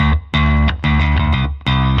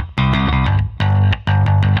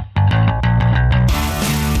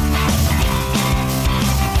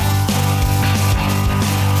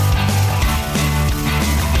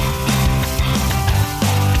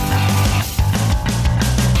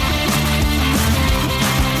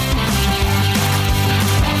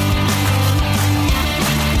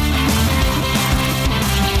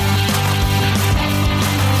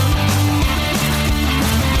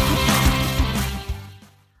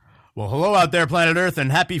Well, hello out there, planet Earth,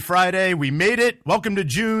 and happy Friday. We made it. Welcome to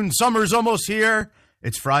June. Summer's almost here.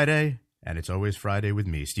 It's Friday, and it's always Friday with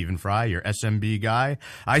me, Stephen Fry, your SMB guy.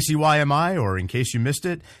 ICYMI, or in case you missed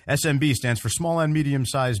it, SMB stands for Small and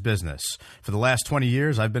Medium-Sized Business. For the last 20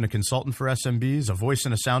 years, I've been a consultant for SMBs, a voice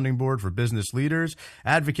and a sounding board for business leaders,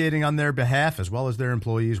 advocating on their behalf as well as their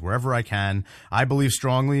employees wherever I can. I believe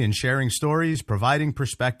strongly in sharing stories, providing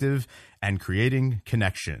perspective, and creating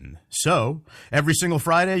connection. So, every single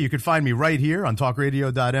Friday, you could find me right here on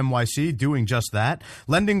talkradio.nyc doing just that,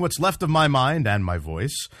 lending what's left of my mind and my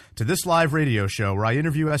voice to this live radio show where I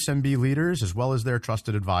interview SMB leaders as well as their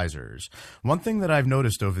trusted advisors. One thing that I've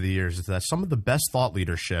noticed over the years is that some of the best thought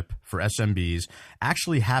leadership for SMBs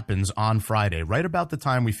actually happens on Friday, right about the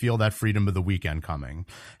time we feel that freedom of the weekend coming.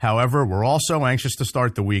 However, we're all so anxious to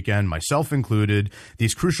start the weekend, myself included.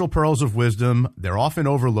 These crucial pearls of wisdom, they're often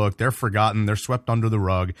overlooked, they're forgotten, they're swept under the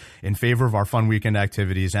rug in favor of our fun weekend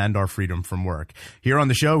activities and our freedom from work. Here on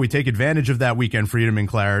the show, we take advantage of that weekend freedom and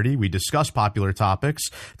clarity. We discuss popular topics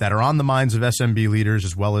that are on the minds of SMB leaders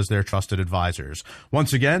as well as their trusted advisors.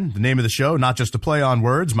 Once again, the name of the show, not just a play on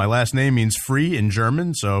words. My last name means free in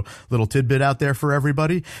German, so little tidbit out there for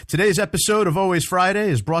everybody. Today's episode of Always Friday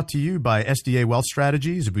is brought to you by SDA Wealth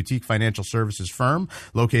Strategies, a boutique financial services firm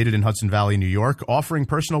located in Hudson Valley, New York, offering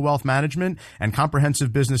personal wealth management and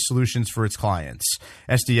comprehensive business solutions for its clients.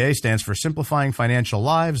 SDA stands for Simplifying Financial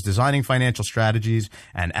Lives, Designing Financial Strategies,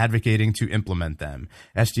 and Advocating to Implement Them.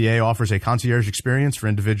 SDA offers a concierge experience for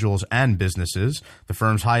individuals and businesses. The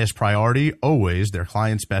firm's highest priority, always their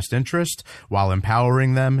clients' best interest, while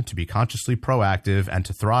empowering them to be consciously proactive and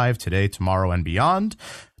to thrive today, tomorrow, and beyond.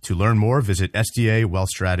 To learn more, visit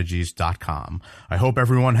SDAWealthStrategies.com. I hope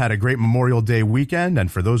everyone had a great Memorial Day weekend,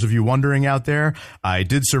 and for those of you wondering out there, I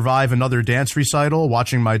did survive another dance recital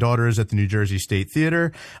watching my daughters at the New Jersey State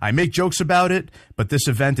Theater. I make jokes about it, but this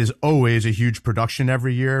event is always a huge production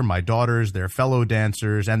every year. My daughters, their fellow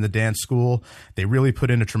dancers, and the dance school, they really put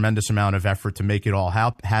in a tremendous amount of effort to make it all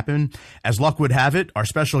happen. As luck would have it, our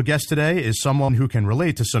special guest today is someone who can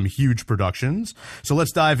relate to some huge productions. So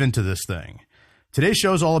let's dive into this thing. Today's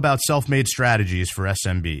show is all about self-made strategies for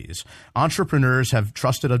SMBs. Entrepreneurs have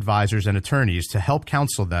trusted advisors and attorneys to help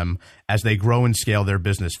counsel them as they grow and scale their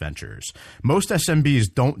business ventures. Most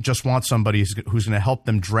SMBs don't just want somebody who's going to help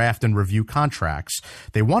them draft and review contracts.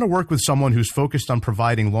 They want to work with someone who's focused on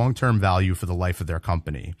providing long-term value for the life of their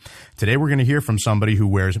company. Today, we're going to hear from somebody who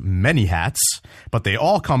wears many hats, but they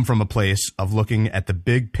all come from a place of looking at the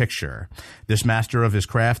big picture. This master of his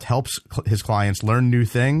craft helps his clients learn new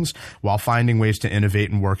things while finding ways to innovate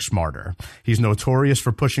and work smarter. He's notorious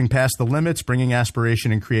for pushing past the limits, bringing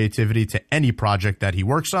aspiration and creativity to any project that he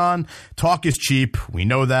works on. Talk is cheap. We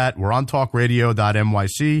know that. We're on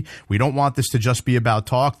talkradio.nyc. We don't want this to just be about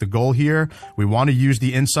talk. The goal here, we want to use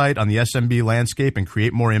the insight on the SMB landscape and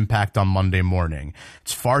create more impact on Monday morning.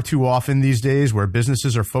 It's far too often these days where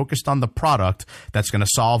businesses are focused on the product that's going to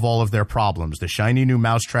solve all of their problems, the shiny new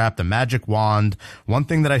mousetrap, the magic wand. One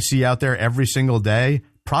thing that I see out there every single day,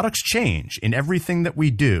 products change in everything that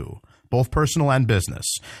we do, both personal and business.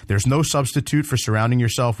 There's no substitute for surrounding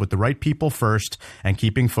yourself with the right people first and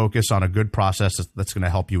keeping focus on a good process that's going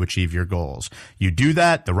to help you achieve your goals. You do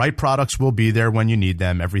that, the right products will be there when you need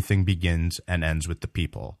them. Everything begins and ends with the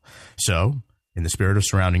people. So, in the spirit of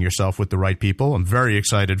surrounding yourself with the right people, I'm very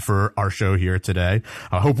excited for our show here today.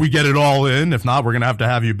 I hope we get it all in. If not, we're going to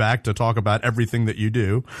have you back to talk about everything that you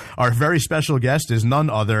do. Our very special guest is none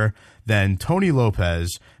other than Tony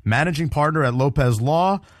Lopez, managing partner at Lopez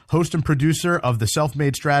Law, host and producer of the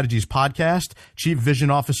Self-Made Strategies podcast, chief vision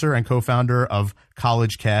officer and co-founder of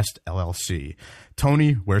College Cast LLC.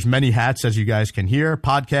 Tony wears many hats, as you guys can hear: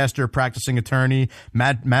 podcaster, practicing attorney,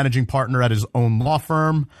 managing partner at his own law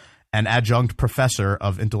firm, an adjunct professor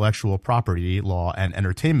of intellectual property law and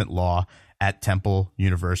entertainment law at Temple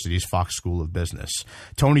University's Fox School of Business.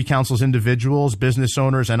 Tony counsels individuals, business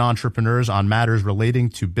owners, and entrepreneurs on matters relating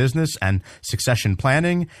to business and succession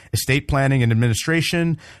planning, estate planning and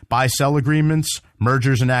administration, buy-sell agreements,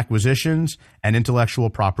 mergers and acquisitions, and intellectual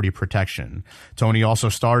property protection. Tony also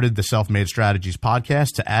started the Self-Made Strategies podcast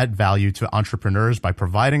to add value to entrepreneurs by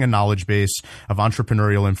providing a knowledge base of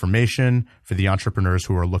entrepreneurial information for the entrepreneurs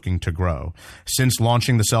who are looking to grow. Since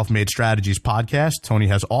launching the Self-Made Strategies podcast, Tony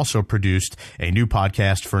has also produced produced a new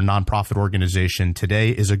podcast for nonprofit organization Today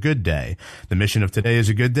is a Good Day. The mission of Today is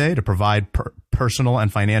a Good Day to provide personal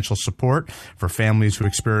and financial support for families who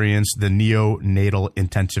experience the neonatal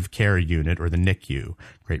intensive care unit, or the NICU.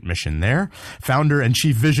 Great mission there. Founder and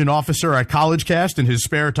chief vision officer at CollegeCast in his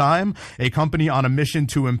spare time, a company on a mission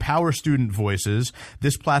to empower student voices.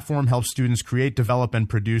 This platform helps students create, develop, and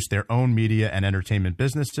produce their own media and entertainment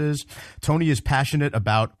businesses. Tony is passionate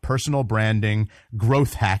about personal branding,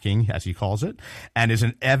 growth hacking, as he calls it, and is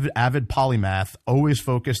an avid polymath, always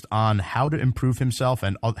focused on how to improve himself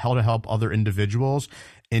and how to help other individuals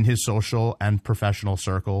in his social and professional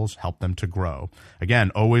circles, help them to grow.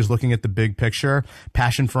 Again, always looking at the big picture.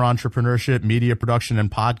 Passion for entrepreneurship, media production, and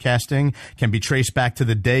podcasting can be traced back to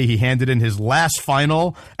the day he handed in his last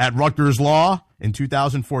final at Rutgers Law in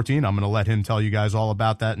 2014. I'm going to let him tell you guys all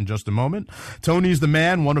about that in just a moment. Tony's the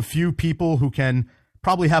man, one of few people who can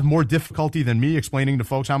probably have more difficulty than me explaining to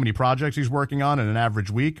folks how many projects he's working on in an average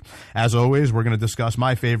week. As always, we're going to discuss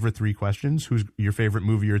my favorite 3 questions. Who's your favorite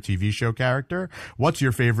movie or TV show character? What's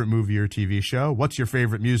your favorite movie or TV show? What's your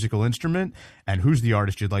favorite musical instrument? And who's the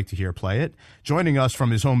artist you'd like to hear play it? Joining us from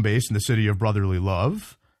his home base in the city of brotherly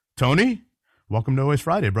love, Tony, welcome to Always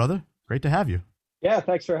Friday, brother. Great to have you. Yeah,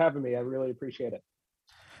 thanks for having me. I really appreciate it.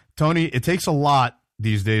 Tony, it takes a lot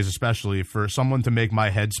these days, especially for someone to make my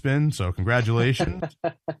head spin. So congratulations.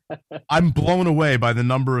 I'm blown away by the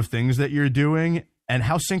number of things that you're doing and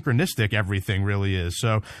how synchronistic everything really is.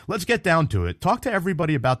 So let's get down to it. Talk to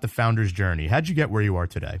everybody about the founder's journey. How'd you get where you are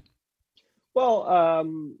today? Well,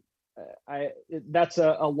 that's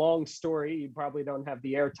a long story. You probably don't have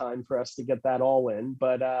the airtime for us to get that all in,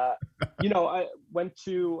 but I went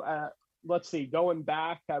to, going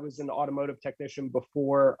back, I was an automotive technician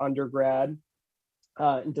before undergrad.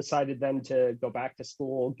 And decided then to go back to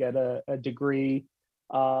school, get a degree,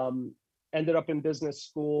 ended up in business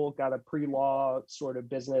school, got a pre-law sort of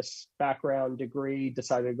business background degree,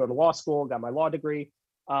 decided to go to law school, got my law degree.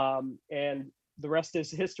 And the rest is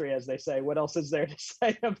history, as they say. What else is there to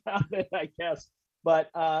say about it, I guess? But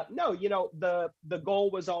no, the goal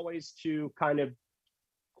was always to kind of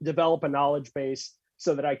develop a knowledge base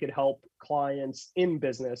so that I could help clients in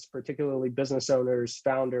business, particularly business owners,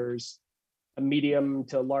 founders, medium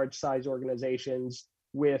to large size organizations,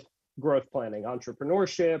 with growth planning,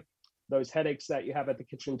 entrepreneurship, those headaches that you have at the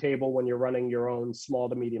kitchen table when you're running your own small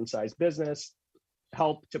to medium sized business,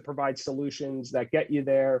 help to provide solutions that get you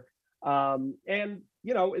there.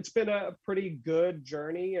 It's been a pretty good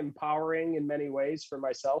journey, empowering in many ways for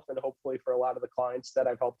myself and hopefully for a lot of the clients that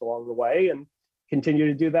I've helped along the way, and continue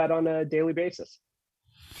to do that on a daily basis.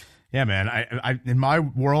 Yeah, man. I in my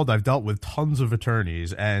world, I've dealt with tons of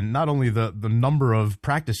attorneys, and not only the number of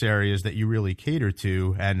practice areas that you really cater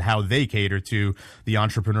to and how they cater to the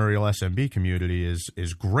entrepreneurial SMB community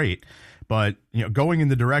is great. But going in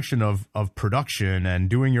the direction of production and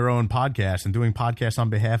doing your own podcast and doing podcasts on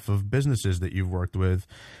behalf of businesses that you've worked with,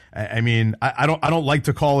 I mean, I don't like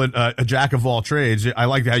to call it a jack of all trades. I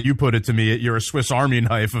like how you put it to me. You're a Swiss Army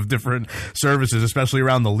knife of different services, especially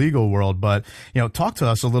around the legal world. But talk to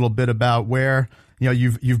us a little bit about where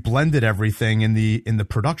you've blended everything in the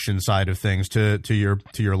production side of things to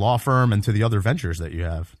your law firm and to the other ventures that you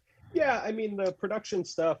have. Yeah, I mean, the production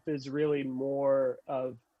stuff is really more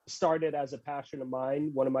of started as a passion of mine.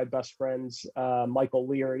 One of my best friends, Michael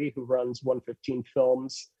Leary, who runs 115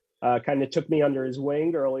 Films, kind of took me under his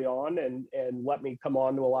wing early on and let me come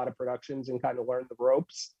on to a lot of productions and kind of learn the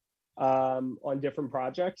ropes on different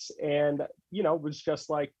projects. And, it was just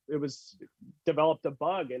like, it was developed a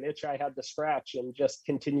bug, an itch I had to scratch, and just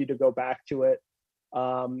continue to go back to it.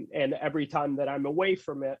 And every time that I'm away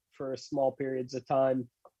from it for small periods of time,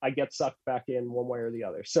 I get sucked back in one way or the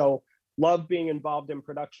other. So love being involved in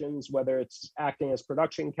productions, whether it's acting as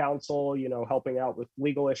production counsel, helping out with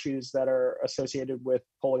legal issues that are associated with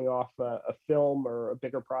pulling off a film or a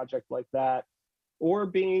bigger project like that, or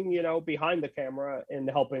being, behind the camera and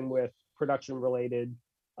helping with production related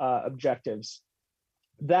objectives.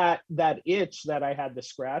 That itch that I had to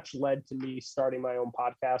scratch led to me starting my own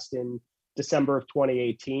podcast in December of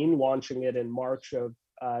 2018, launching it in March of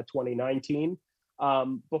 2019.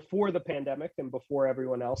 Before the pandemic and before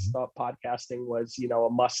everyone else thought podcasting was, a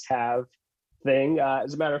must-have thing.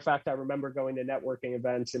 As a matter of fact, I remember going to networking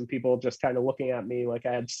events and people just kind of looking at me like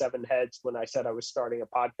I had 7 heads when I said I was starting a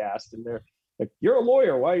podcast. And they're like, "You're a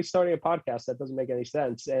lawyer. Why are you starting a podcast? That doesn't make any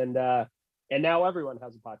sense." And now everyone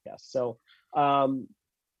has a podcast. So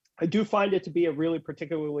I do find it to be a really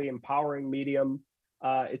particularly empowering medium.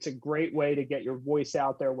 It's a great way to get your voice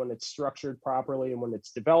out there when it's structured properly and when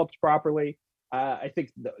it's developed properly. I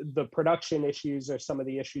think the production issues are some of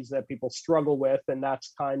the issues that people struggle with, and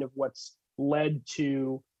that's kind of what's led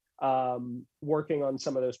to working on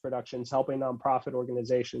some of those productions, helping nonprofit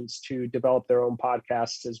organizations to develop their own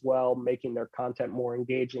podcasts as well, making their content more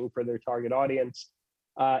engaging for their target audience.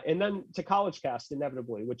 And then to CollegeCast,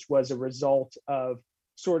 inevitably, which was a result of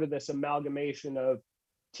sort of this amalgamation of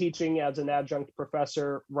teaching as an adjunct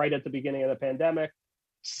professor right at the beginning of the pandemic,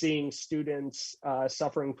 seeing students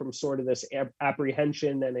suffering from sort of this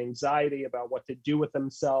apprehension and anxiety about what to do with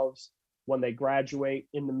themselves when they graduate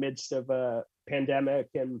in the midst of a pandemic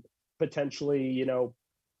and potentially,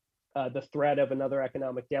 the threat of another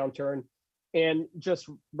economic downturn. And just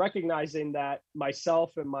recognizing that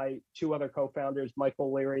myself and my two other co-founders,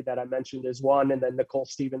 Michael Leary, that I mentioned is one, and then Nicole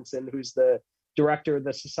Stevenson, who's the director of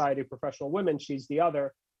the Society of Professional Women, she's the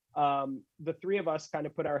other. The three of us kind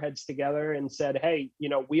of put our heads together and said, hey,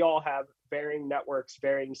 we all have varying networks,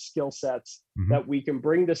 varying skill sets that we can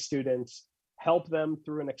bring to students, help them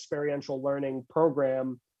through an experiential learning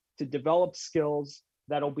program to develop skills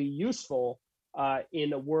that'll be useful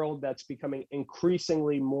in a world that's becoming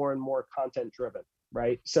increasingly more and more content driven,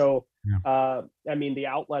 right? So, the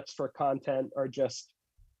outlets for content are just,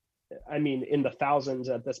 in the thousands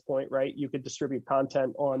at this point, right? You could distribute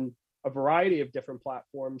content on a variety of different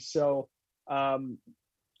platforms. So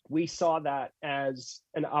we saw that as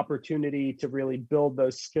an opportunity to really build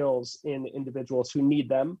those skills in individuals who need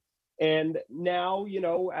them. And now,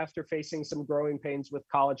 after facing some growing pains with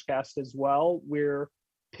CollegeCast as well, we're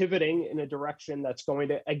pivoting in a direction that's going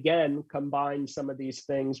to, again, combine some of these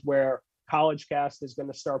things where CollegeCast is going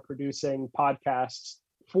to start producing podcasts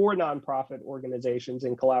for nonprofit organizations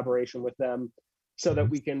in collaboration with them so that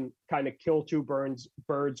we can kind of kill two birds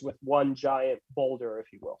with one giant boulder, if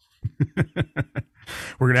you will.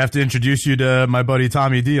 We're going to have to introduce you to my buddy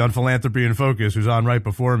Tommy D on Philanthropy in Focus, who's on right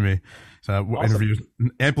before me. So awesome. Interviews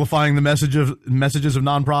amplifying the messages of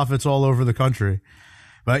nonprofits all over the country.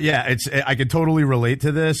 But yeah, I could totally relate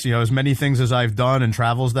to this. As many things as I've done and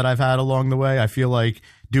travels that I've had along the way, I feel like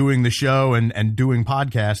doing the show and doing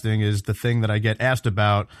podcasting is the thing that I get asked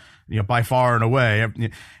about, by far and away.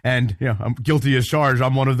 And, I'm guilty as charged.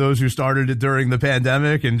 I'm one of those who started it during the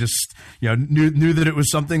pandemic and just, knew that it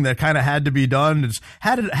was something that kind of had to be done. It's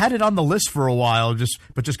had it on the list for a while,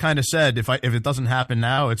 but just kind of said, if it doesn't happen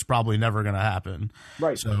now, it's probably never going to happen.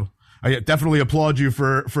 Right. So I definitely applaud you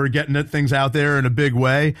for getting things out there in a big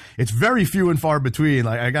way. It's very few and far between.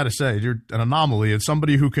 Like, I got to say, you're an anomaly. It's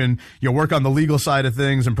somebody who can work on the legal side of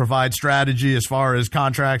things and provide strategy as far as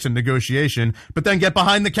contracts and negotiation, but then get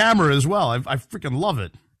behind the camera as well. I freaking love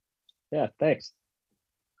it. Yeah, thanks.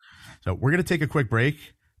 So we're going to take a quick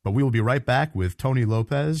break, but we will be right back with Tony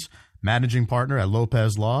Lopez, managing partner at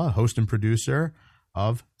Lopez Law, host and producer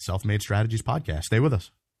of Self-Made Strategies podcast. Stay with us.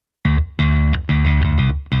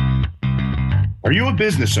 Are you a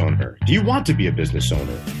business owner? Do you want to be a business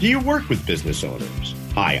owner? Do you work with business owners?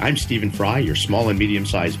 Hi, I'm Stephen Fry, your small and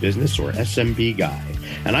medium-sized business, or SMB guy,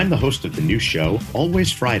 and I'm the host of the new show,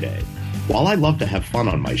 Always Friday. While I love to have fun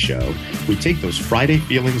on my show, we take those Friday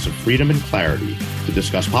feelings of freedom and clarity to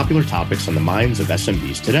discuss popular topics on the minds of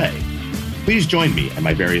SMBs today. Please join me and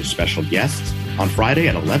my various special guests on Friday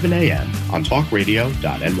at 11 a.m. on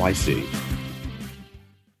talkradio.nyc.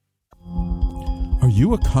 Are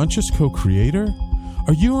you a conscious co-creator?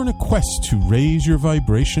 Are you on a quest to raise your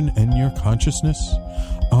vibration and your consciousness?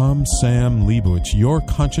 I'm Sam Leibowitz, your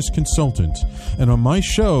conscious consultant, and on my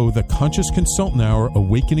show, The Conscious Consultant Hour,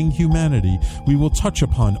 Awakening Humanity, we will touch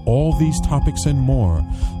upon all these topics and more.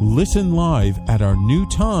 Listen live at our new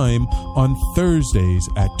time on Thursdays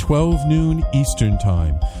at 12 noon Eastern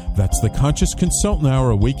Time. That's The Conscious Consultant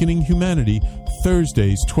Hour, Awakening Humanity,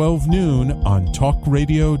 Thursdays, 12 noon on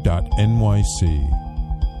talkradio.nyc.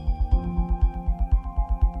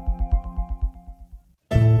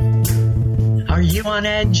 Are you on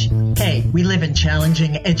edge? Hey, we live in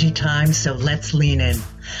challenging, edgy times, so let's lean in.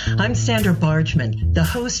 I'm Sandra Bargman, the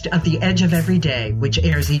host of The Edge of Every Day, which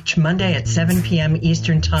airs each Monday at 7 p.m.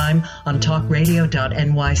 Eastern Time on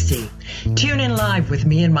talkradio.nyc. Tune in live with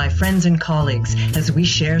me and my friends and colleagues as we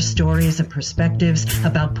share stories and perspectives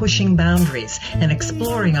about pushing boundaries and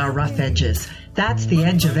exploring our rough edges. That's The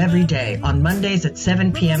Edge of Every Day on Mondays at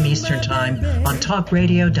 7 p.m. Eastern Time on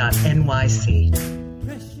talkradio.nyc.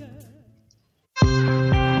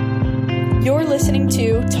 You're listening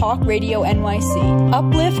to Talk Radio NYC.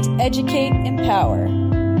 Uplift, educate, empower.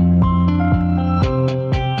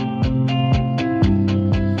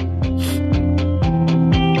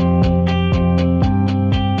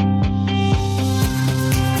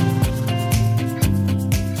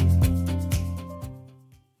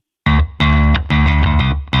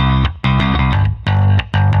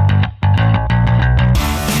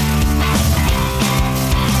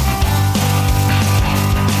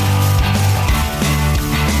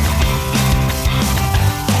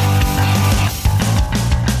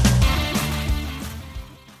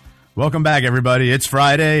 Welcome back, everybody. It's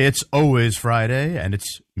Friday. It's always Friday, and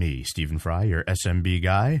it's me, Stephen Fry, your SMB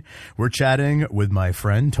guy. We're chatting with my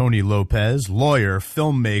friend Tony Lopez, lawyer,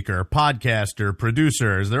 filmmaker, podcaster,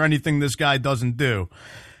 producer. Is there anything this guy doesn't do?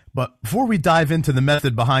 But before we dive into the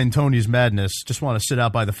method behind Tony's madness, just want to sit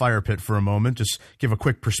out by the fire pit for a moment, just give a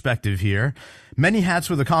quick perspective here. Many hats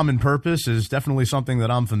with a common purpose is definitely something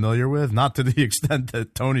that I'm familiar with, not to the extent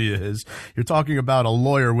that Tony is. You're talking about a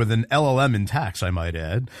lawyer with an LLM in tax, I might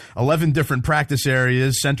add. 11 different practice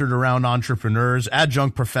areas centered around entrepreneurs,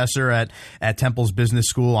 adjunct professor at Temple's Business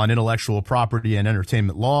School on intellectual property and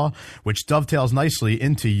entertainment law, which dovetails nicely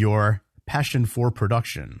into your passion for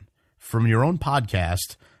production. From your own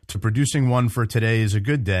podcast to producing one for Today is a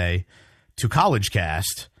Good Day, to College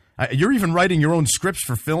Cast. You're even writing your own scripts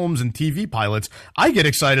for films and TV pilots. I get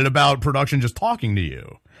excited about production just talking to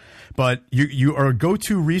you. But you are a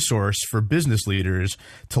go-to resource for business leaders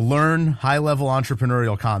to learn high-level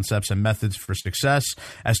entrepreneurial concepts and methods for success.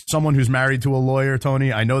 As someone who's married to a lawyer,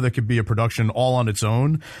 Tony, I know that could be a production all on its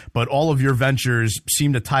own, but all of your ventures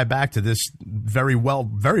seem to tie back to this very well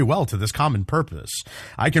to this common purpose.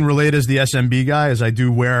 I can relate as the SMB guy, as I do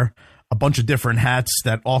wear a bunch of different hats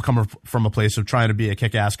that all come from a place of trying to be a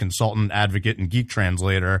kick-ass consultant, advocate, and geek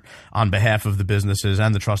translator on behalf of the businesses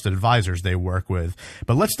and the trusted advisors they work with.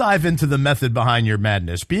 But let's dive into the method behind your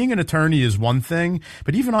madness. Being an attorney is one thing,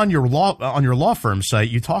 but even on your law firm site,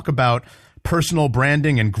 you talk about personal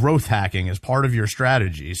branding and growth hacking as part of your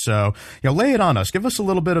strategy. So, lay it on us. Give us a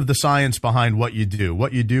little bit of the science behind what you do,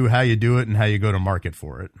 how you do it, and how you go to market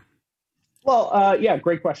for it. Well,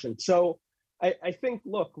 great question. So, I think,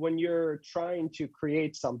 look, when you're trying to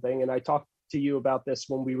create something, and I talked to you about this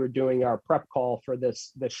when we were doing our prep call for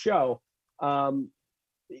this show,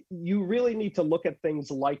 you really need to look at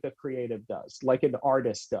things like a creative does, like an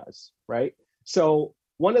artist does, right? So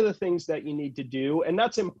one of the things that you need to do, and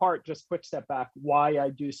that's in part, just quick step back, why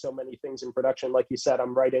I do so many things in production. Like you said,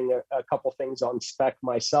 I'm writing a couple things on spec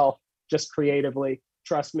myself, just creatively.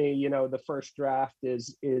 Trust me, the first draft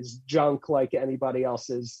is junk like anybody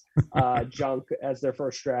else's junk as their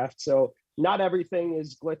first draft. So not everything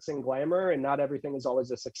is glitz and glamour, and not everything is always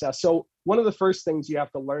a success. So one of the first things you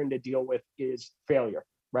have to learn to deal with is failure,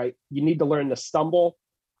 right? You need to learn to stumble.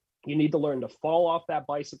 You need to learn to fall off that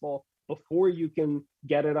bicycle before you can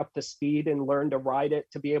get it up to speed and learn to ride it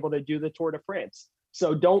to be able to do the Tour de France.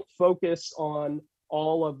 So don't focus on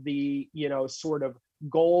all of the, sort of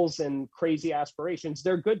goals and crazy aspirations.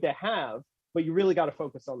 They're good to have, but you really got to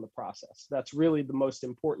focus on the process. That's really the most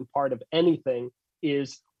important part of anything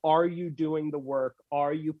is, are you doing the work?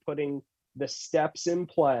 Are you putting the steps in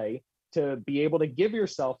play to be able to give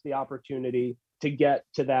yourself the opportunity to get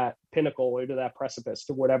to that pinnacle or to that precipice,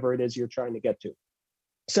 to whatever it is you're trying to get to?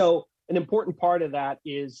 So an important part of that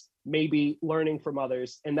is maybe learning from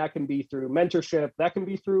others. And that can be through mentorship. That can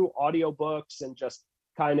be through audiobooks and just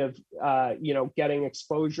kind of, getting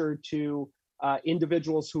exposure to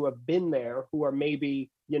individuals who have been there, who are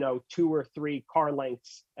maybe, 2 or 3 car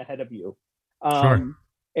lengths ahead of you. Sure.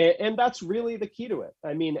 And that's really the key to it.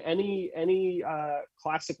 I mean, any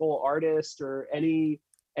classical artist or any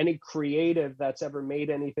creative that's ever made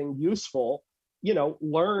anything useful,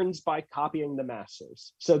 learns by copying the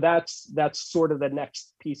masters. So that's sort of the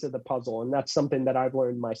next piece of the puzzle. And that's something that I've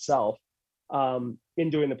learned myself in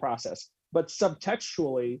doing the process. But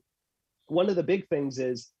subtextually, one of the big things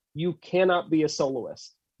is you cannot be a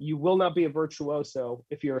soloist. You will not be a virtuoso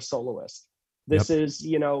if you're a soloist. This is,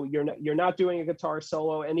 you're not doing a guitar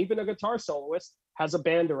solo, and even a guitar soloist has a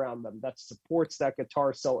band around them that supports that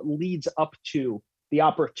guitar solo, leads up to the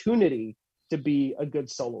opportunity to be a good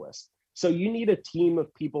soloist. So you need a team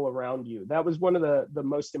of people around you. That was one of the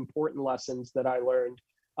most important lessons that I learned.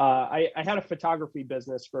 I had a photography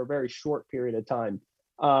business for a very short period of time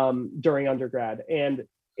during undergrad, and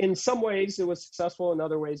in some ways it was successful. In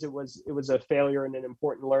other ways it was a failure and an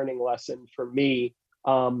important learning lesson for me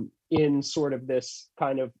in sort of this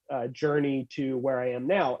kind of journey to where I am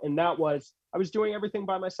now. And that was, I was doing everything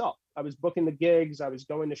by myself. I was booking the gigs. I was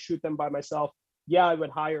going to shoot them by myself. Yeah, I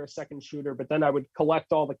would hire a second shooter, but then I would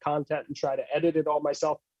collect all the content and try to edit it all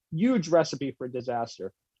myself. Huge recipe for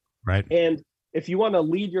disaster. Right. And if you want to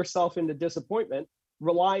lead yourself into disappointment,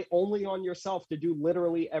 rely only on yourself to do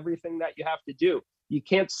literally everything that you have to do. You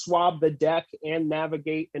can't swab the deck and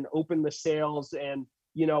navigate and open the sails and,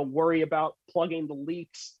 worry about plugging the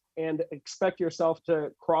leaks and expect yourself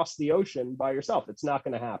to cross the ocean by yourself. It's not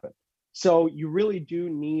going to happen. So you really do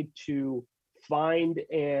need to find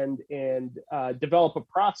and develop a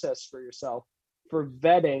process for yourself for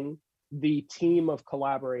vetting the team of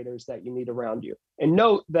collaborators that you need around you. And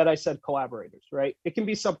note that I said collaborators, right? It can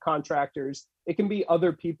be subcontractors. It can be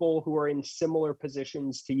other people who are in similar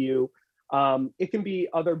positions to you. It can be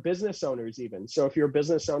other business owners even. So if you're a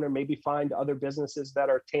business owner, maybe find other businesses that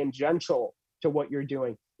are tangential to what you're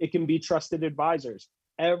doing. It can be trusted advisors.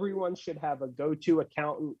 Everyone should have a go-to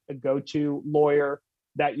accountant, a go-to lawyer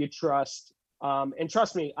that you trust. And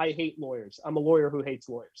trust me, I hate lawyers. I'm a lawyer who hates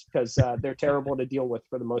lawyers because they're terrible to deal with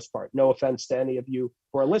for the most part. No offense to any of you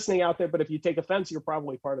who are listening out there, but if you take offense, you're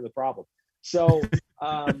probably part of the problem. So,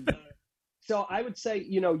 so I would say,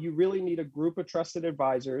 you really need a group of trusted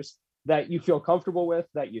advisors that you feel comfortable with,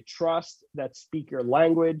 that you trust, that speak your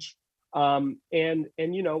language, and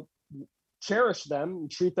cherish them,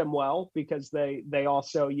 treat them well, because they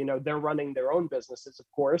also, they're running their own businesses, of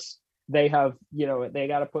course. They have, they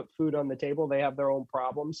got to put food on the table. They have their own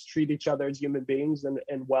problems, treat each other as human beings and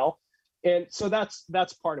well. And so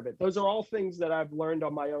that's part of it. Those are all things that I've learned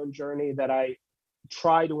on my own journey that I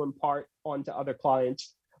try to impart onto other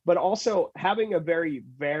clients, but also having a very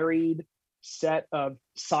varied set of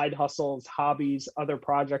side hustles, hobbies, other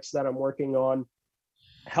projects that I'm working on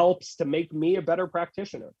helps to make me a better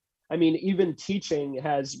practitioner. I mean, even teaching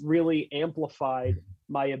has really amplified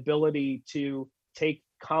my ability to take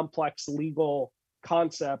complex legal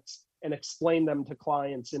concepts and explain them to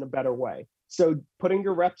clients in a better way. So putting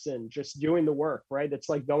your reps in, just doing the work, right? It's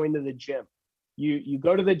like going to the gym. You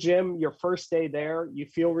go to the gym, your first day there, you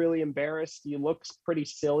feel really embarrassed. You look pretty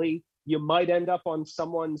silly. You might end up on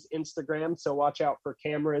someone's Instagram, so watch out for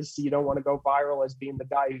cameras. You don't want to go viral as being the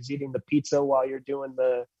guy who's eating the pizza while you're doing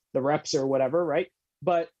the reps or whatever, right?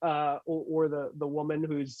 But or the woman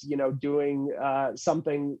who's doing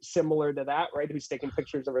something similar to that, right? Who's taking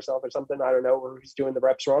pictures of herself or something, I don't know, or who's doing the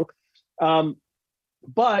reps wrong.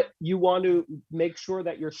 But you want to make sure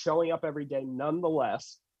that you're showing up every day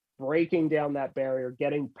nonetheless, breaking down that barrier,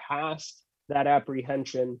 getting past that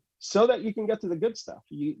apprehension so that you can get to the good stuff.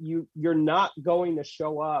 You're not going to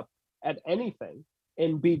show up at anything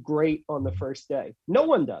and be great on the first day. No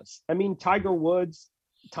one does. I mean, Tiger Woods,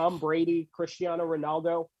 Tom Brady, Cristiano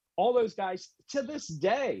Ronaldo, all those guys to this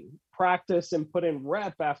day practice and put in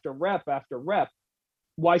rep after rep after rep.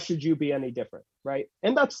 Why should you be any different, right?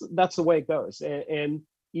 And that's the way it goes. And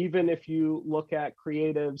even if you look at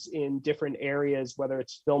creatives in different areas, whether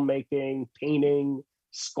it's filmmaking, painting,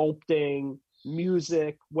 sculpting,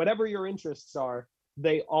 music, whatever your interests are,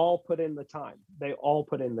 they all put in the time. They all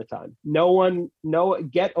put in the time.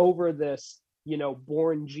 Get over this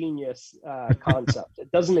born genius concept.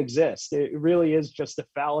 It doesn't exist. It really is just a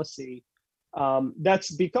fallacy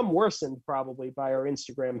that's become worsened probably by our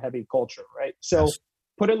Instagram heavy culture, right? So yes.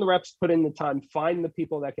 Put in the reps, put in the time, find the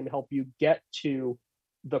people that can help you get to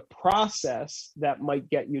the process that might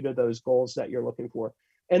get you to those goals that you're looking for.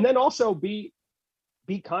 And then also be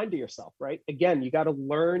kind to yourself, right? Again, you got to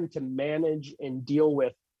learn to manage and deal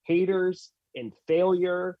with haters and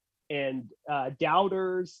failure and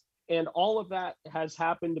doubters. And all of that has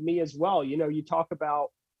happened to me as well. You talk about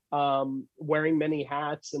wearing many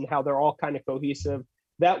hats and how they're all kind of cohesive.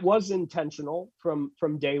 That was intentional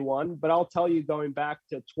from day one. But I'll tell you, going back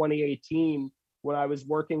to 2018, when I was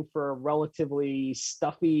working for a relatively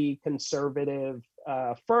stuffy conservative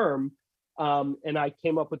firm, and I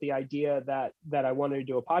came up with the idea that I wanted to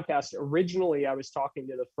do a podcast. Originally, I was talking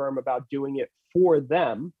to the firm about doing it for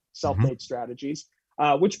them, Self-Made Strategies.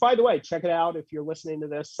 Which, by the way, check it out if you're listening to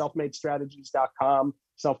this, selfmadestrategies.com,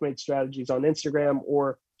 Self-Made Strategies on Instagram,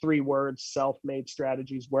 or 3 words, Self-Made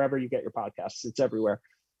Strategies, wherever you get your podcasts. It's everywhere.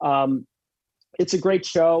 It's a great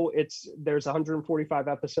show. There's 145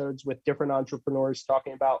 episodes with different entrepreneurs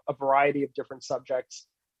talking about a variety of different subjects,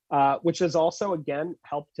 which has also, again,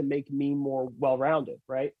 helped to make me more well-rounded,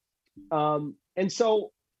 right? And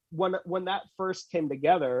so when that first came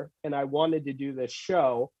together and I wanted to do this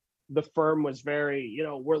show, the firm was very,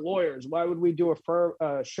 we're lawyers. Why would we do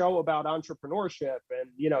a show about entrepreneurship? And,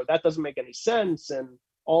 that doesn't make any sense. And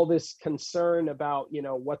all this concern about,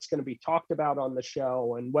 what's going to be talked about on the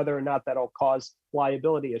show and whether or not that'll cause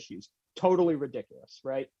liability issues. Totally ridiculous,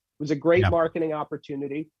 right? It was a great marketing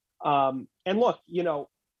opportunity. And look,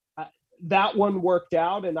 that one worked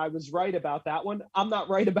out and I was right about that one. I'm not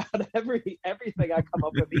right about everything I come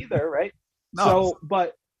up with either, right? No. So,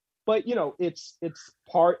 but it's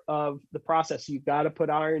part of the process. You've got to put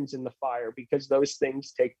irons in the fire because those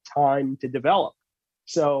things take time to develop.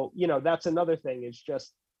 So, that's another thing is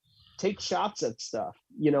just take shots at stuff,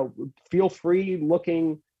 feel free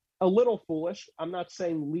looking a little foolish. I'm not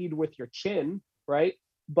saying lead with your chin, right?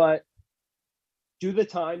 But do the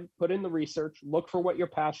time, put in the research, look for what you're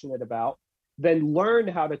passionate about, then learn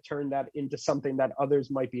how to turn that into something that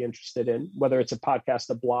others might be interested in, whether it's a podcast,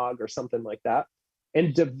 a blog, or something like that,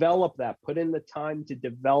 and develop that. Put in the time to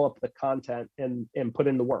develop the content and put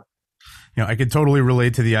in the work. I could totally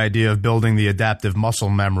relate to the idea of building the adaptive muscle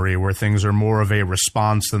memory where things are more of a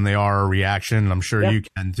response than they are a reaction. And I'm sure you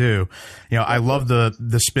can too. I love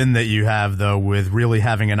the spin that you have, though, with really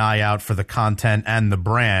having an eye out for the content and the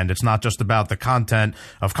brand. It's not just about the content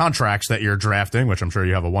of contracts that you're drafting, which I'm sure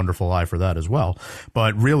you have a wonderful eye for that as well,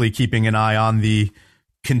 but really keeping an eye on the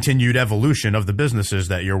continued evolution of the businesses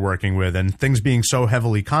that you're working with, and things being so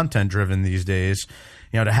heavily content driven these days.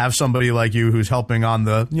 To have somebody like you who's helping on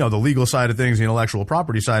the, the legal side of things, the intellectual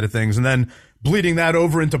property side of things, and then bleeding that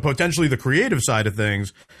over into potentially the creative side of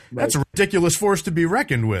things, that's a ridiculous force to be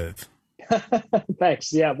reckoned with.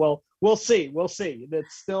 Thanks. Yeah, well, we'll see.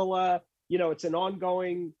 It's still, it's an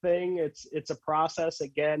ongoing thing. It's a process.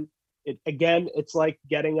 Again, it's like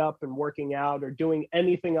getting up and working out or doing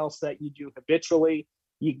anything else that you do habitually.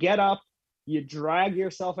 You get up, you drag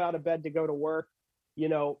yourself out of bed to go to work.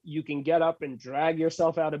 You can get up and drag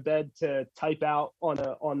yourself out of bed to type out on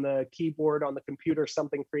the keyboard, on the computer,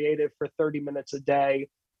 something creative for 30 minutes a day,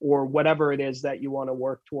 or whatever it is that you want to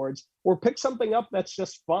work towards, or pick something up that's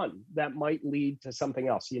just fun that might lead to something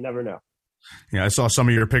else. You never know. I saw some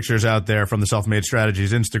of your pictures out there from the Self-Made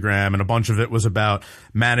Strategies Instagram, and a bunch of it was about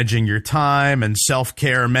managing your time and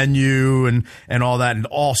self-care menu and all that, and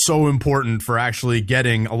all so important for actually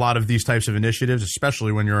getting a lot of these types of initiatives,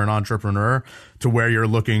 especially when you're an entrepreneur, to where you're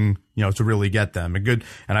looking, to really get them. And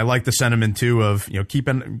I like the sentiment too of, keep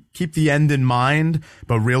the end in mind,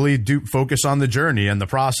 but really do focus on the journey and the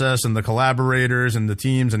process and the collaborators and the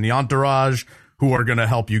teams and the entourage who are going to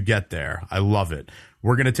help you get there. I love it.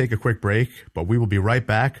 We're going to take a quick break, but we will be right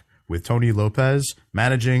back with Tony Lopez,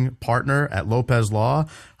 managing partner at Lopez Law,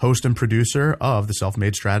 host and producer of the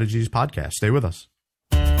Self-Made Strategies podcast. Stay with us.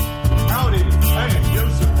 Howdy, I am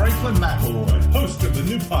Joseph Franklin McElroy, host of the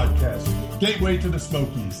new podcast, Gateway to the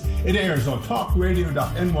Smokies. It airs on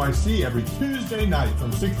talkradio.nyc every Tuesday night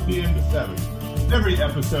from 6 p.m. to 7. Every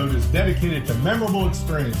episode is dedicated to memorable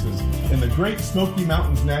experiences in the Great Smoky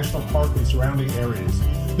Mountains National Park and surrounding areas.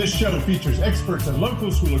 This show features experts and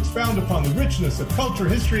locals who will expound upon the richness of culture,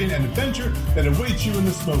 history, and adventure that awaits you in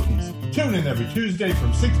the Smokies. Tune in every Tuesday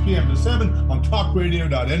from 6 p.m. to 7 on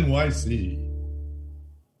talkradio.nyc.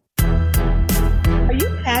 Are you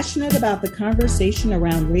passionate about the conversation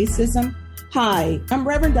around racism? Hi, I'm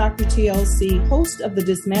Reverend Dr. TLC, host of the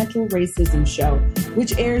Dismantle Racism Show,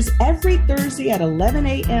 which airs every Thursday at 11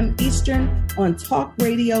 a.m. Eastern on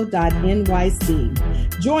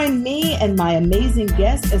talkradio.nyc. Join me and my amazing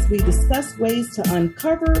guests as we discuss ways to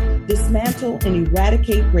uncover, dismantle, and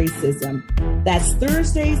eradicate racism. That's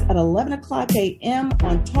Thursdays at 11 o'clock a.m.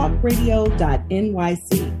 on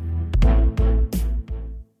talkradio.nyc.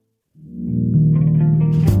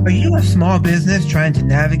 Are you a small business trying to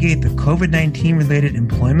navigate the COVID-19 related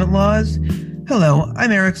employment laws? Hello,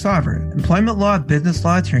 I'm Eric Sauver, employment law business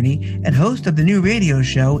law attorney and host of the new radio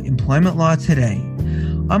show, Employment Law Today.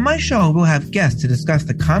 On my show, we'll have guests to discuss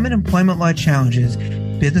the common employment law challenges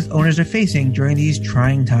business owners are facing during these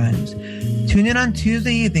trying times. Tune in on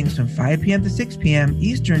Tuesday evenings from 5 p.m. to 6 p.m.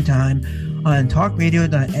 Eastern Time on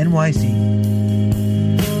talkradio.nyc.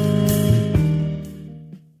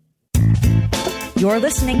 You're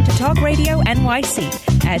listening to Talk Radio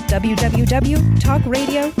NYC at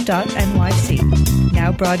www.talkradio.nyc.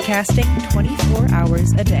 Now broadcasting 24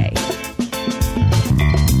 hours a day.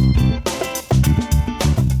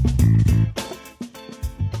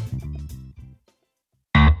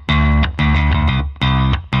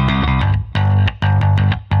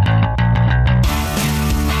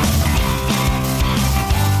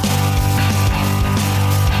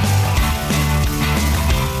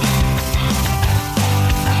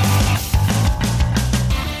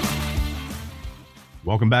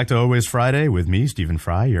 Welcome back to Always Friday with me, Stephen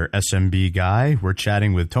Fry, your SMB guy. We're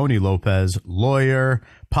chatting with Tony Lopez, lawyer,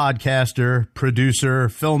 podcaster, producer,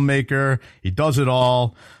 filmmaker. He does it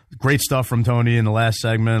all. Great stuff from Tony in the last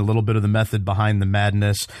segment, a little bit of the method behind the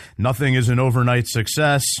madness. Nothing is an overnight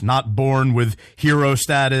success, not born with hero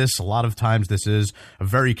status. A lot of times this is a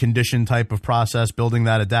very conditioned type of process, building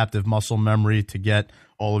that adaptive muscle memory to get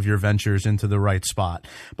all of your ventures into the right spot.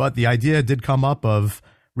 But the idea did come up of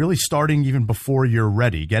really starting even before you're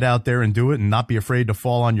ready. Get out there and do it and not be afraid to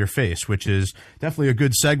fall on your face, which is definitely a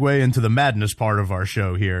good segue into the madness part of our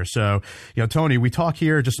show here. So, Tony, we talk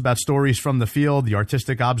here just about stories from the field, the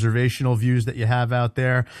artistic observational views that you have out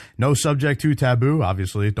there. No subject too taboo.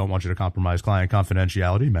 Obviously, don't want you to compromise client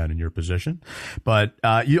confidentiality, man, in your position. But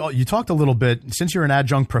you talked a little bit, since you're an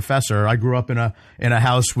adjunct professor. I grew up in a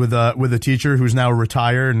house with a teacher who's now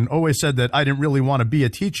retired, and always said that I didn't really want to be a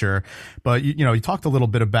teacher. But you talked a little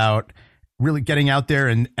bit about really getting out there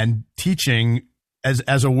and teaching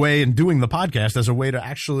as a way, and doing the podcast as a way to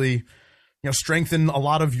actually strengthen a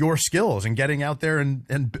lot of your skills and getting out there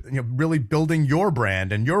and really building your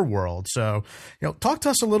brand and your world. So talk to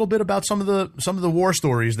us a little bit about some of the war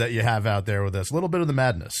stories that you have out there with us, a little bit of the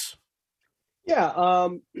madness. Yeah.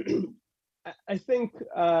 I think,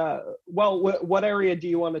 what area do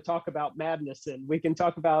you want to talk about madness in? We can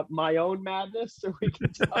talk about my own madness, or we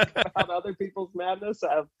can talk about other people's madness.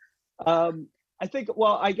 I think,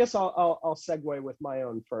 I guess I'll segue with my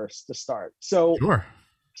own first to start. So, sure.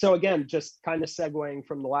 So again, just kind of segueing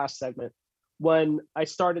from the last segment, when I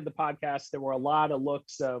started the podcast, there were a lot of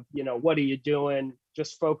looks of, what are you doing?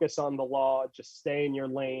 Just focus on the law, just stay in your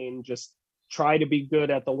lane, just try to be good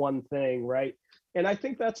at the one thing, right? And I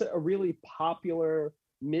think that's a really popular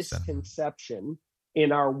misconception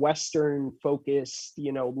in our Western focused,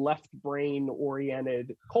 left brain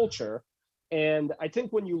oriented culture. And I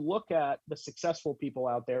think when you look at the successful people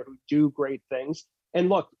out there who do great things, and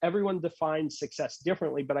look, everyone defines success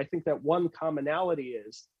differently, but I think that one commonality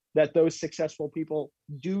is that those successful people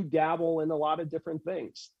do dabble in a lot of different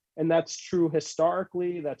things. And that's true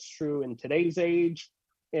historically, that's true in today's age.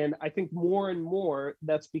 And I think more and more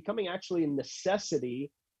that's becoming actually a necessity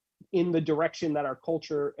in the direction that our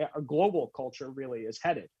culture, our global culture really is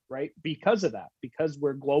headed, right? Because of that, because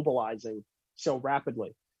we're globalizing so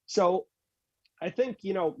rapidly. So I think,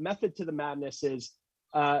 method to the madness is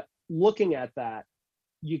looking at that.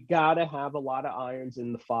 You got to have a lot of irons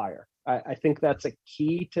in the fire. I think that's a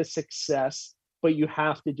key to success, but you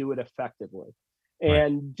have to do it effectively.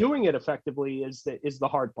 And doing it effectively is the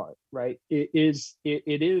hard part, right? It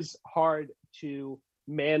is hard to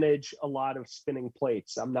manage a lot of spinning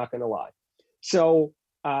plates. I'm not going to lie. So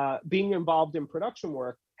being involved in production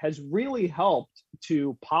work has really helped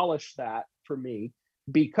to polish that for me,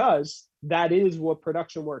 because that is what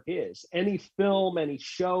production work is. Any film, any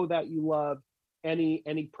show that you love,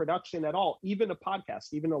 any production at all, even a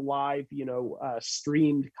podcast, even a live,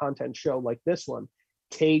 streamed content show like this one,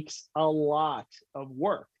 takes a lot of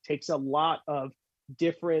work, takes a lot of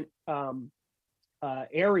different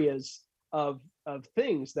areas of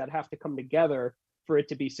things that have to come together for it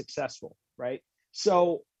to be successful, right?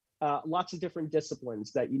 So lots of different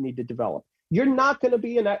disciplines that you need to develop. You're not going to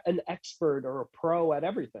be an expert or a pro at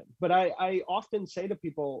everything, but I often say to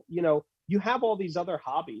people, you have all these other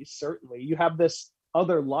hobbies. Certainly you have this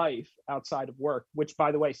other life outside of work, which,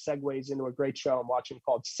 by the way, segues into a great show I'm watching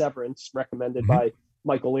called Severance, recommended by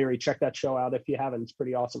Michael Leary. Check that show out if you haven't. It's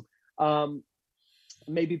pretty awesome.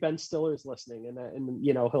 Maybe Ben Stiller's listening, and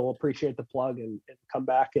he'll appreciate the plug and come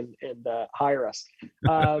back and hire us.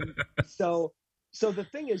 So the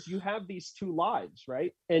thing is, you have these two lives,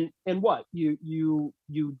 right? And what you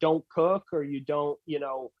don't cook, or you don't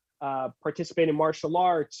participate in martial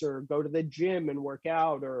arts, or go to the gym and work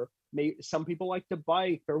out, or maybe some people like to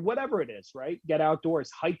bike, or whatever it is, right? Get outdoors,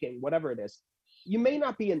 hiking, whatever it is. You may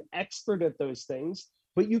not be an expert at those things,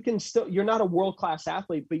 but you're not a world-class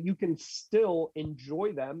athlete, but you can still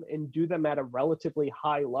enjoy them and do them at a relatively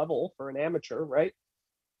high level for an amateur, right?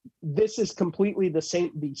 This is completely the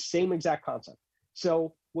same exact concept.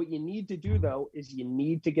 So what you need to do, though, is you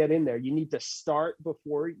need to get in there. You need to start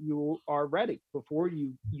before you are ready, before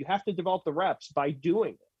you have to develop the reps by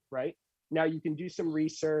doing it, right? Now you can do some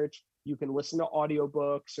research, you can listen to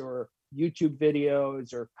audiobooks or YouTube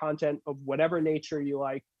videos or content of whatever nature you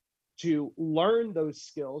like to learn those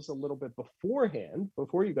skills a little bit beforehand,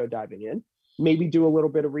 before you go diving in. Maybe do a little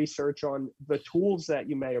bit of research on the tools that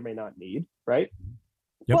you may or may not need, right?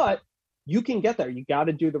 Yep. But you can get there. You got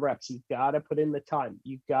to do the reps. You got to put in the time.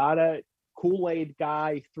 You got to Kool-Aid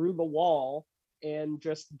guy through the wall and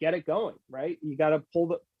just get it going, right? You got to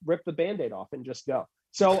rip the Band-Aid off and just go.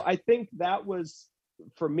 So I think that was,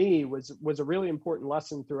 for me, was a really important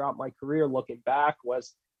lesson throughout my career. Looking back,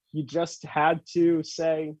 was you just had to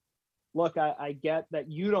say, look, I get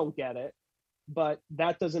that you don't get it, but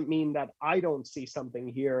that doesn't mean that I don't see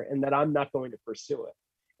something here and that I'm not going to pursue it.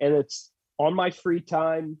 And it's on my free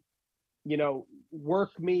time.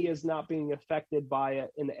 Work me is not being affected by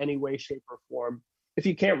it in any way, shape, or form. if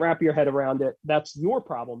you can't wrap your head around it, that's your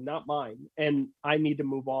problem, not mine. And I need to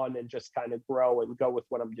move on and just kind of grow and go with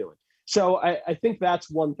what I'm doing. So I think that's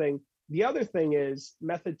one thing. The other thing is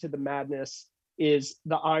method to the madness is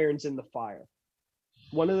the irons in the fire.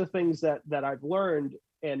 One of the things that I've learned,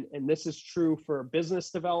 and this is true for business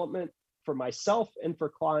development, for myself and for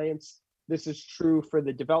clients, this is true for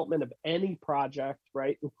the development of any project,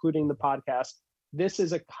 right, including the podcast. This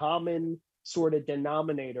is a common sort of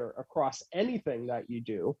denominator across anything that you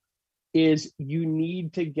do, is you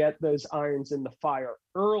need to get those irons in the fire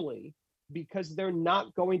early, because they're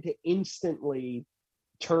not going to instantly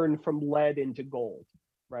turn from lead into gold,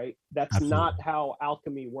 right? That's Absolutely. Not how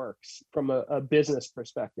alchemy works from a business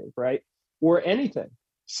perspective, right? Or anything.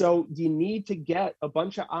 So you need to get a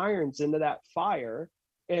bunch of irons into that fire.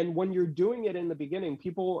 And when you're doing it in the beginning,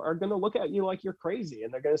 people are going to look at you like you're crazy.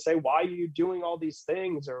 And they're going to say, why are you doing all these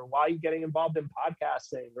things? Or why are you getting involved in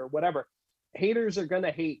podcasting or whatever? Haters are going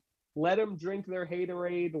to hate. Let them drink their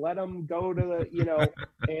haterade. Let them go to the,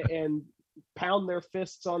 and pound their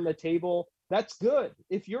fists on the table. That's good.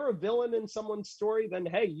 If you're a villain in someone's story, then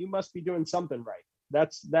hey, you must be doing something right.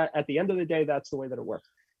 That's that. At the end of the day, that's the way that it works.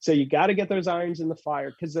 So you got to get those irons in the fire,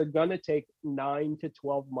 because they're going to take 9 to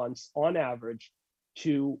 12 months on average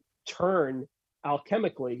to turn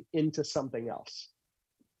alchemically into something else.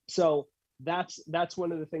 So that's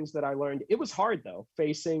one of the things that I learned. It was hard though,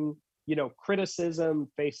 facing, criticism,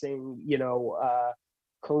 facing,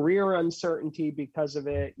 career uncertainty because of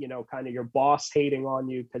it, kind of your boss hating on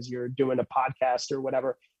you because you're doing a podcast or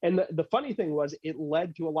whatever. And the funny thing was, it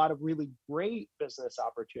led to a lot of really great business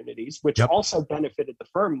opportunities, which also benefited the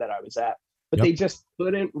firm that I was at, but they just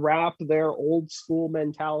couldn't wrap their old school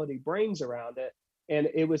mentality brains around it. And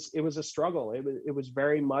it was a struggle. It was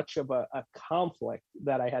very much of a conflict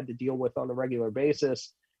that I had to deal with on a regular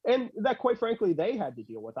basis. And that, quite frankly, they had to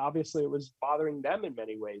deal with. Obviously, it was bothering them in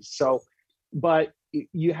many ways. So, but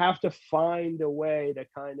you have to find a way to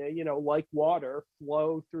kind of, like water,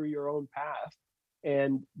 flow through your own path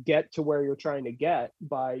and get to where you're trying to get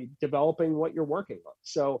by developing what you're working on.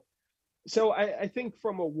 So I think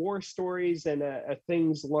from a war stories and a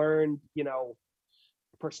things learned,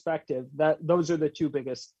 perspective, that those are the two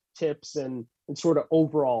biggest tips and sort of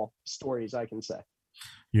overall stories I can say.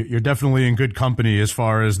 You're definitely in good company as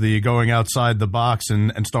far as the going outside the box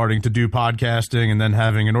and starting to do podcasting, and then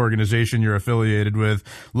having an organization you're affiliated with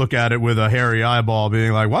look at it with a hairy eyeball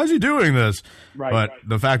being like, why is he doing this? But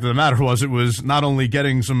the fact of the matter was, it was not only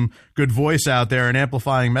getting some good voice out there and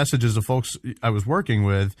amplifying messages of folks I was working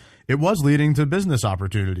with, it was leading to business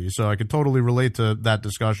opportunities. So I could totally relate to that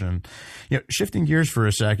discussion. Shifting gears for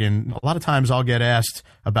a second, a lot of times I'll get asked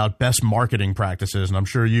about best marketing practices, and I'm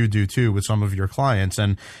sure you do too with some of your clients.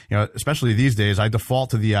 And, especially these days, I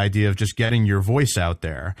default to the idea of just getting your voice out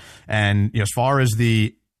there. And, as far as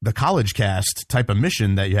the College Cast type of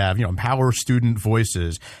mission that you have, empower student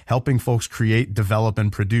voices, helping folks create, develop,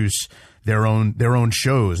 and produce their own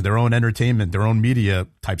shows, their own entertainment, their own media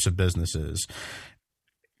types of businesses.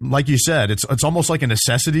 Like you said, it's almost like a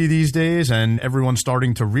necessity these days, and everyone's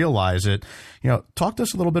starting to realize it. Talk to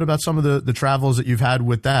us a little bit about some of the travels that you've had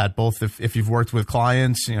with that, both if you've worked with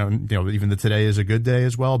clients, even the Today is a Good Day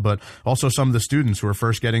as well, but also some of the students who are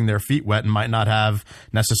first getting their feet wet and might not have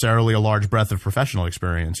necessarily a large breadth of professional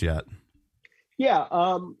experience yet. Yeah,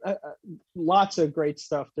 lots of great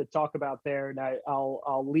stuff to talk about there, and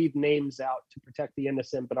I'll leave names out to protect the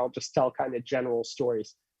innocent, but I'll just tell kind of general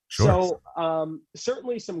stories. Sure. So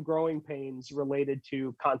certainly some growing pains related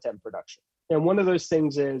to content production. And one of those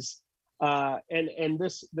things is, and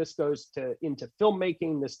this goes into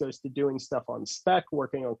filmmaking, this goes to doing stuff on spec,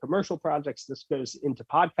 working on commercial projects, this goes into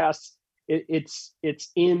podcasts.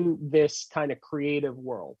 It's in this kind of creative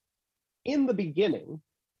world. In the beginning,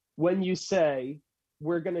 when you say,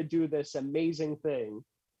 we're going to do this amazing thing,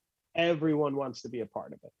 everyone wants to be a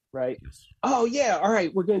part of it, right? Yes. Oh yeah, all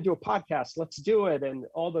right, we're going to do a podcast, let's do it, and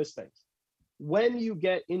all those things. When you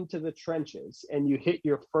get into the trenches and you hit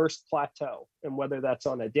your first plateau, and whether that's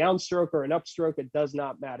on a downstroke or an upstroke, it does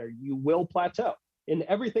not matter. You will plateau. In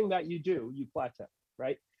everything that you do, you plateau,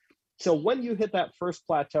 right? So when you hit that first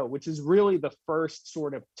plateau, which is really the first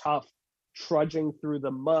sort of tough, trudging through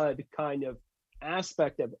the mud kind of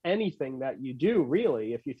aspect of anything that you do,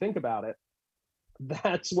 really, if you think about it,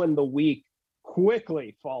 that's when the weak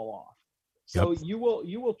quickly fall off. So you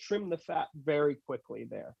will trim the fat very quickly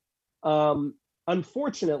there.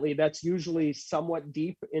 Unfortunately, that's usually somewhat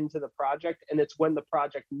deep into the project, and it's when the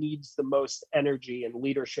project needs the most energy and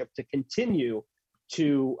leadership to continue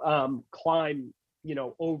to climb,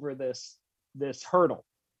 over this hurdle.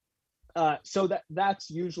 So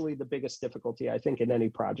that's usually the biggest difficulty, I think, in any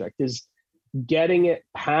project is getting it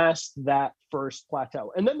past that first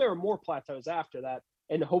plateau. And then there are more plateaus after that.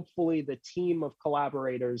 And hopefully the team of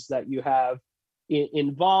collaborators that you have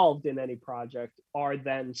involved in any project are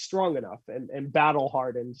then strong enough and battle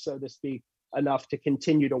hardened, so to speak, enough to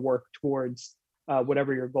continue to work towards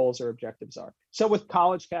whatever your goals or objectives are. So with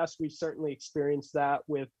College Cast, we certainly experienced that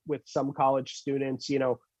with some college students,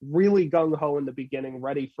 really gung-ho in the beginning,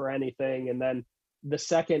 ready for anything. And then the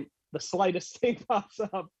second the slightest thing pops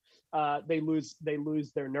up, they lose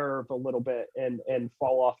their nerve a little bit and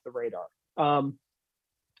fall off the radar.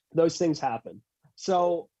 Those things happen.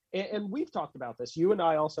 So, and we've talked about this. You and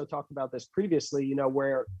I also talked about this previously,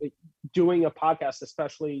 where doing a podcast,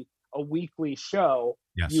 especially a weekly show,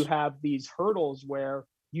 yes, you have these hurdles where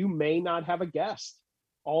you may not have a guest.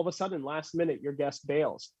 All of a sudden, last minute, your guest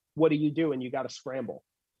bails. What do you do? And you got to scramble.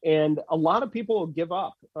 And a lot of people will give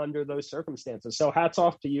up under those circumstances. So hats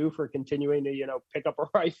off to you for continuing to, pick up a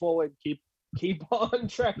rifle and keep on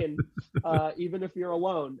trekking, even if you're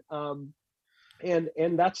alone.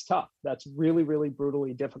 And that's tough. That's really, really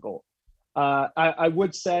brutally difficult. I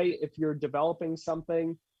would say if you're developing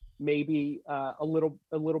something, maybe a little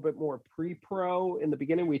bit more pre-pro in the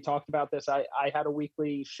beginning. We talked about this. I had a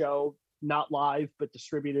weekly show, not live, but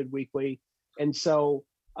distributed weekly. And so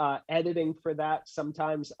editing for that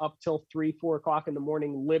sometimes up till 3-4 o'clock in the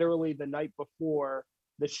morning, literally the night before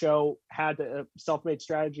the show had a Self-Made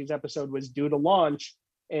Strategies episode was due to launch.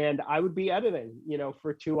 And I would be editing,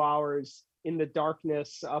 for 2 hours in the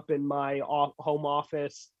darkness up in my home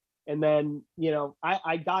office. And then,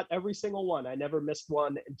 I got every single one. I never missed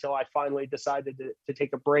one until I finally decided to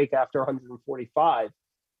take a break after 145.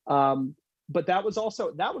 But that was also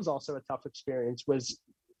a tough experience, was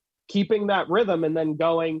keeping that rhythm and then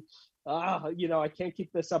going, I can't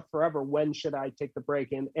keep this up forever. When should I take the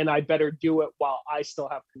break? And I better do it while I still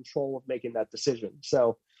have control of making that decision.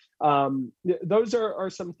 So those are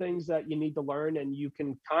some things that you need to learn, and you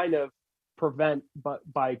can kind of prevent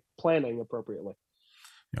by planning appropriately.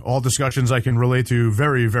 All discussions I can relate to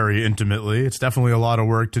very, very intimately. It's definitely a lot of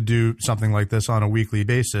work to do something like this on a weekly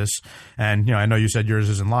basis. And, I know you said yours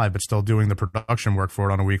isn't live, but still doing the production work for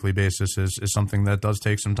it on a weekly basis is something that does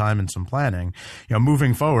take some time and some planning.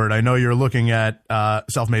 Moving forward, I know you're looking at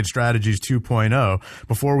Self-Made Strategies 2.0.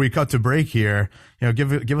 Before we cut to break here,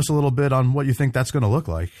 give us a little bit on what you think that's going to look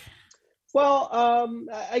like. Well,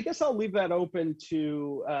 I guess I'll leave that open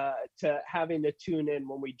to having to tune in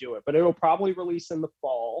when we do it, but it'll probably release in the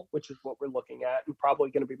fall, which is what we're looking at, and probably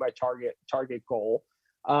going to be my target goal.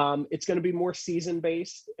 It's going to be more season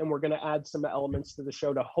based, and we're going to add some elements to the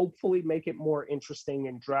show to hopefully make it more interesting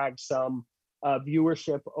and drag some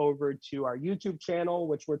viewership over to our YouTube channel,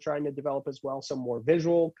 which we're trying to develop as well, some more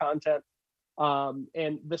visual content,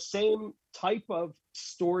 and the same type of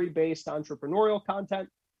story-based entrepreneurial content,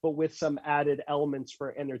 but with some added elements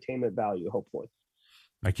for entertainment value, hopefully.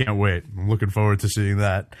 I can't wait. I'm looking forward to seeing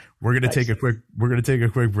that. We're going to take a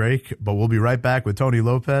quick break, but we'll be right back with Tony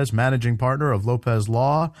Lopez, managing partner of Lopez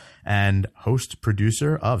Law and host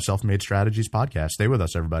producer of Self-Made Strategies podcast. Stay with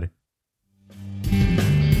us, everybody.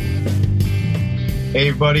 Hey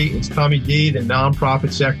everybody, it's Tommy D, the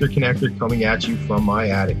nonprofit sector connector, coming at you from my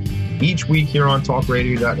attic. Each week here on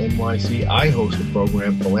talkradio.nyc, I host a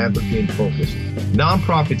program, Philanthropy in Focus.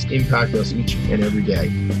 Nonprofits impact us each and every day,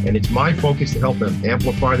 and it's my focus to help them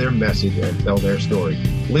amplify their message and tell their story.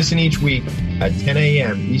 Listen each week at 10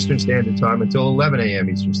 a.m. Eastern Standard Time until 11 a.m.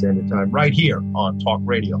 Eastern Standard Time, right here on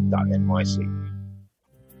talkradio.nyc.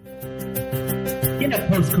 In a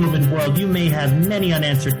post-COVID world, you may have many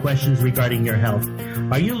unanswered questions regarding your health.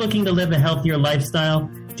 Are you looking to live a healthier lifestyle?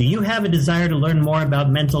 Do you have a desire to learn more about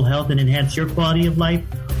mental health and enhance your quality of life?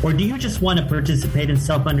 Or do you just want to participate in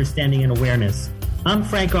self-understanding and awareness? I'm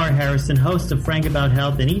Frank R. Harrison, host of Frank About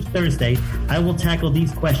Health, and each Thursday, I will tackle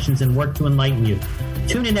these questions and work to enlighten you.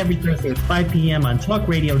 Tune in every Thursday at 5 p.m. on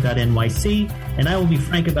talkradio.nyc, and I will be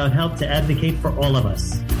Frank About Health to advocate for all of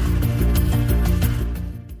us.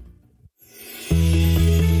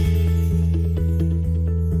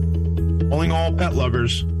 Calling all pet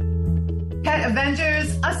lovers. Pet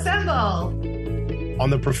Avengers, assemble! On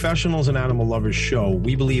the Professionals and Animal Lovers show,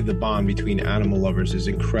 we believe the bond between animal lovers is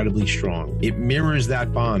incredibly strong. It mirrors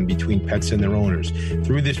that bond between pets and their owners.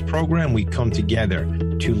 Through this program, we come together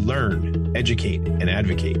to learn, educate, and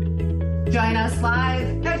advocate. Join us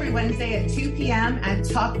live every Wednesday at 2 p.m. at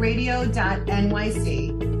talkradio.nyc.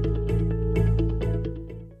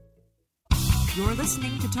 You're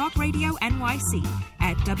listening to Talk Radio NYC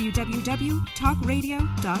at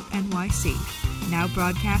www.talkradio.nyc. Now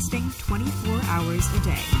broadcasting 24 hours a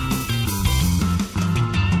day.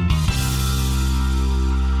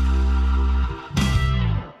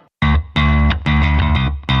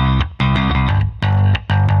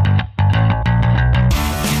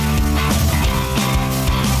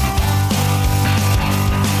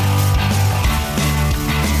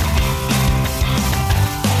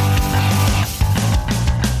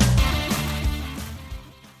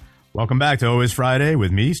 Welcome back to Always Friday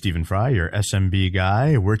with me, Stephen Fry, your SMB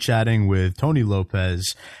guy. We're chatting with Tony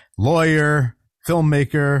Lopez, lawyer,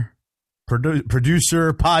 filmmaker,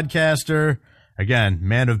 producer, podcaster. Again,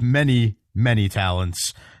 man of many, many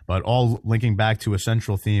talents, but all linking back to a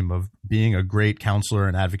central theme of being a great counselor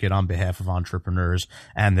and advocate on behalf of entrepreneurs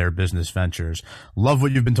and their business ventures. Love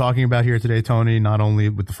what you've been talking about here today, Tony, not only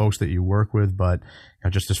with the folks that you work with, but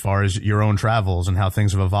just as far as your own travels and how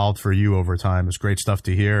things have evolved for you over time. It's great stuff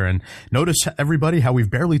to hear. And notice, everybody, how we've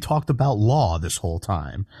barely talked about law this whole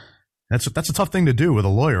time. That's a tough thing to do with a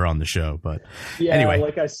lawyer on the show, but anyway.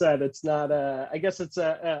 Like I said, it's not I guess it's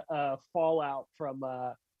a fallout from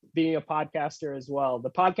being a podcaster as well. The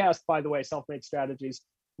podcast, by the way, Self-Made Strategies,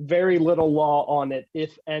 very little law on it,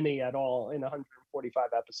 if any at all, in 145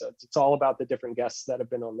 episodes. It's all about the different guests that have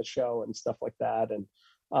been on the show and stuff like that. And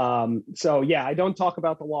so, yeah, I don't talk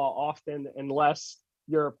about the law often unless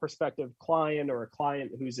you're a prospective client or a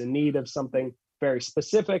client who's in need of something very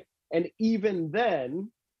specific. And even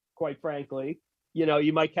then, quite frankly,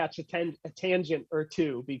 you might catch a tangent or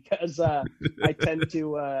two because I tend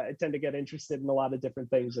to get interested in a lot of different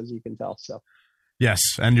things, as you can tell. So. Yes,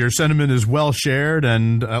 and your sentiment is well shared,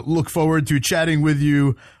 and look forward to chatting with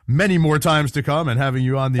you many more times to come and having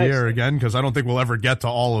you on the air again, because I don't think we'll ever get to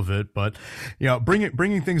all of it. But,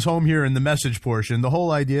 bringing things home here in the message portion, the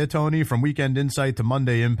whole idea, Tony, from Weekend Insight to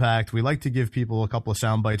Monday Impact, we like to give people a couple of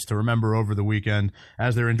sound bites to remember over the weekend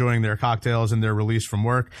as they're enjoying their cocktails and their release from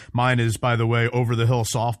work. Mine is, by the way, Over the Hill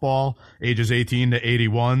softball, ages 18 to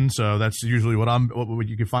 81. So that's usually what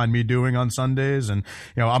you can find me doing on Sundays. And,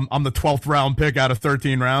 I'm the 12th round pick out of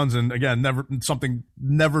 13 rounds. And again,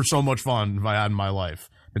 never so much fun I had in my life.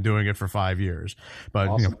 Been doing it for 5 years, but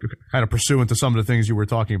awesome. Kind of pursuant to some of the things you were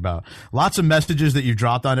talking about. Lots of messages that you've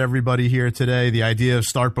dropped on everybody here today. The idea of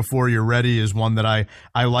start before you're ready is one that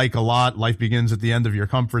I like a lot. Life begins at the end of your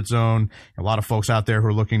comfort zone. A lot of folks out there who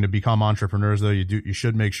are looking to become entrepreneurs, though, you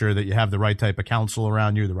should make sure that you have the right type of counsel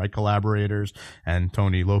around you, the right collaborators. And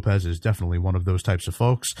Tony Lopez is definitely one of those types of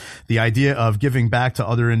folks. The idea of giving back to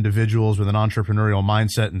other individuals with an entrepreneurial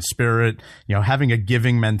mindset and spirit, having a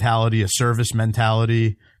giving mentality, a service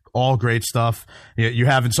mentality. All great stuff. You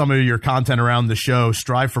have in some of your content around the show,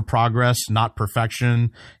 strive for progress, not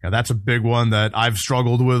perfection. That's a big one that I've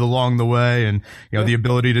struggled with along the way. And, the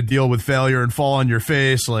ability to deal with failure and fall on your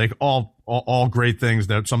face, like all great things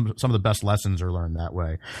that some of the best lessons are learned that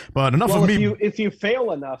way. But enough of me. If you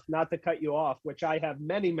fail enough, not to cut you off, which I have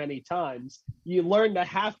many, many times, you learn to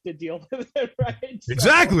have to deal with it, right?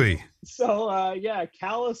 Exactly. So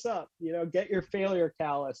callus up, get your failure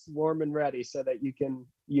callus warm and ready so that you can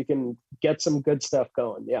get some good stuff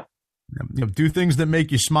going. Yeah. Do things that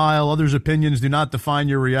make you smile. Others' opinions do not define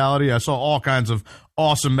your reality. I saw all kinds of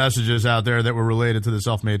awesome messages out there that were related to the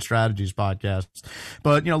Self-Made Strategies podcast.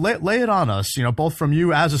 But, lay it on us, both from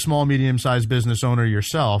you as a small, medium-sized business owner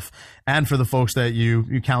yourself and for the folks that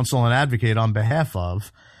you counsel and advocate on behalf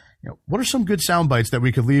of. What are some good sound bites that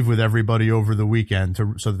we could leave with everybody over the weekend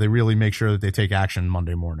so that they really make sure that they take action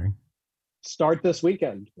Monday morning? Start this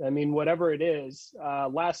weekend. I mean, whatever it is.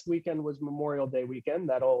 Last weekend was Memorial Day weekend.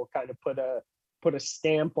 That'll kind of put a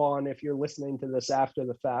stamp on if you're listening to this after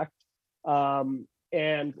the fact.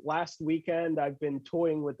 And last weekend, I've been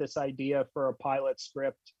toying with this idea for a pilot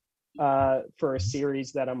script for a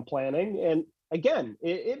series that I'm planning. And again,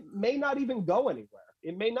 it may not even go anywhere.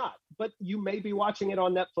 It may not, but you may be watching it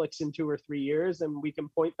on Netflix in 2 or 3 years, and we can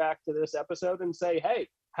point back to this episode and say, hey,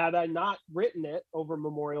 had I not written it over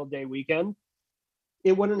Memorial Day weekend,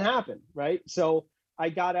 it wouldn't happen, right? So I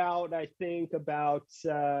got out, I think, about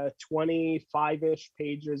 25-ish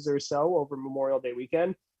pages or so over Memorial Day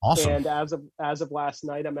weekend. Awesome. And as of last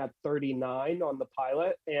night, I'm at 39 on the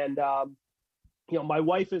pilot. And, my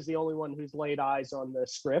wife is the only one who's laid eyes on the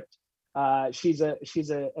script. She's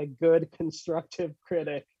a good constructive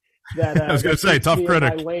critic that I was going to say tough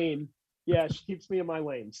critic. My lane. Yeah, she keeps me in my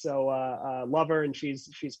lane. So love her, and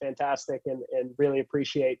she's fantastic, and really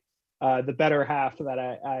appreciate the better half that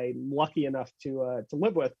I'm lucky enough to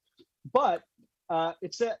live with. But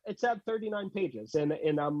it's at 39 pages,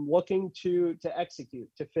 and I'm looking to execute,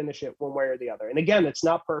 to finish it one way or the other. And again, it's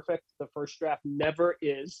not perfect. The first draft never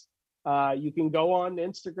is. You can go on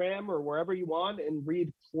Instagram or wherever you want and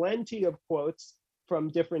read plenty of quotes from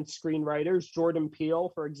different screenwriters. Jordan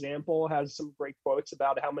Peele, for example, has some great quotes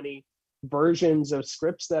about how many versions of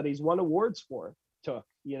scripts that he's won awards for took,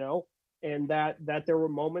 and that there were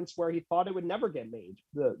moments where he thought it would never get made,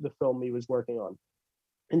 the film he was working on.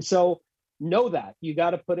 And so know that you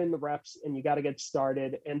got to put in the reps and you got to get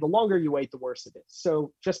started. And the longer you wait, the worse it is.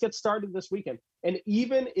 So just get started this weekend. And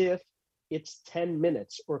even if it's 10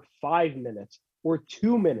 minutes or 5 minutes or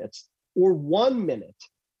 2 minutes, or 1 minute,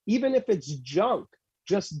 even if it's junk,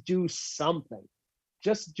 just do something.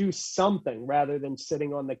 Just do something rather than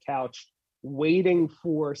sitting on the couch waiting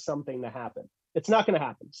for something to happen. It's not going to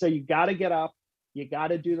happen. So you got to get up. You got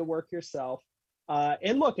to do the work yourself.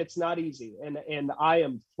 And look, it's not easy. And I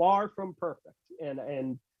am far from perfect.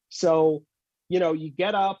 And so, you know, you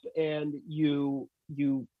get up and you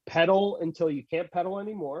pedal until you can't pedal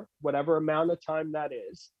anymore, whatever amount of time that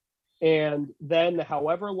is. And then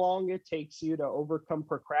however long it takes you to overcome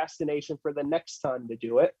procrastination for the next time to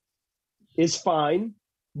do it is fine.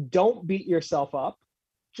 Don't beat yourself up.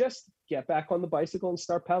 Just get back on the bicycle and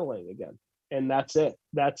start pedaling again. And that's it.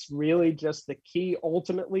 That's really just the key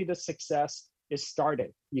ultimately to success is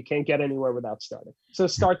starting. You can't get anywhere without starting. So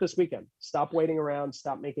start this weekend. Stop waiting around.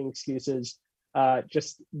 Stop making excuses.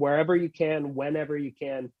 Just wherever you can, whenever you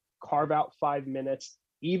can, carve out 5 minutes,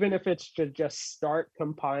 even if it's to just start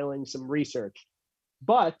compiling some research.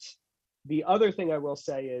 But the other thing I will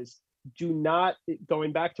say is, do not,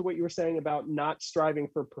 going back to what you were saying about not striving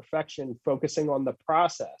for perfection, focusing on the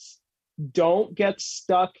process. Don't get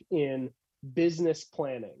stuck in business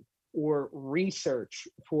planning or research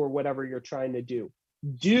for whatever you're trying to do.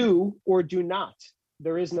 Do or do not.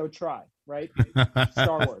 There is no try, right?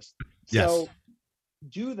 Star Wars. Yes. So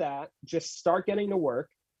do that. Just start getting to work.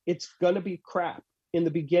 It's going to be crap. In the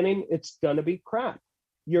beginning, it's going to be crap.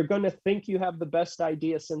 You're going to think you have the best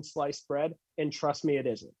idea since sliced bread, and trust me, it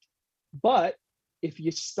isn't. But if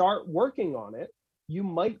you start working on it, you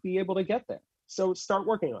might be able to get there. So start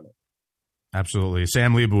working on it. Absolutely.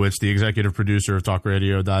 Sam Leibowitz, the executive producer of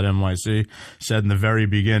TalkRadio.nyc, said in the very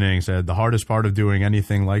beginning, said the hardest part of doing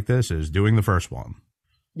anything like this is doing the first one.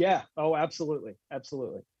 Yeah. Oh, absolutely.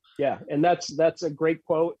 Absolutely. Yeah. And that's a great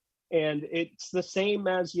quote. And it's the same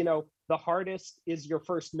as, you know, the hardest is your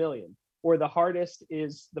first million, or the hardest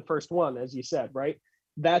is the first one, as you said, right?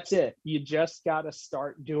 That's it. You just got to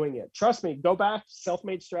start doing it. Trust me, go back.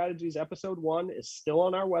 Self-Made Strategies episode 1 is still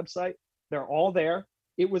on our website. They're all there.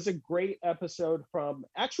 It was a great episode from,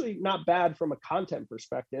 actually not bad from a content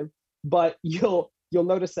perspective, but you'll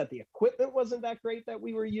notice that the equipment wasn't that great that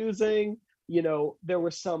we were using. You know, there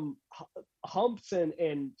were some humps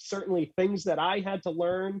and certainly things that I had to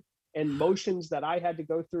learn and motions that I had to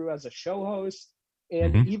go through as a show host.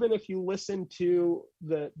 And even if you listen to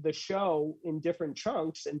the show in different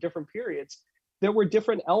chunks and different periods, there were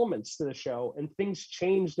different elements to the show, and things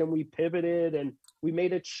changed, and we pivoted, and we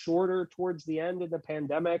made it shorter towards the end of the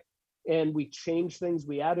pandemic, and we changed things.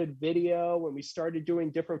 We added video, and we started doing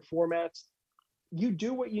different formats. You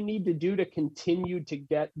do what you need to do to continue to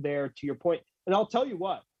get there, to your point. And I'll tell you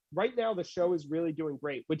what, right now the show is really doing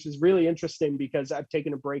great, which is really interesting because I've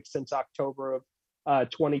taken a break since October of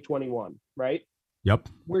 2021, right? Yep.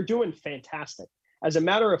 We're doing fantastic. As a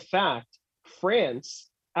matter of fact, France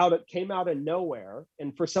came out of nowhere,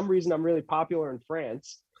 and for some reason I'm really popular in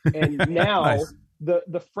France, and now nice.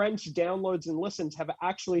 the French downloads and listens have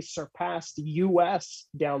actually surpassed US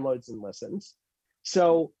downloads and listens.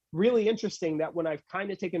 So really interesting that when I've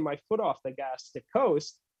kind of taken my foot off the gas to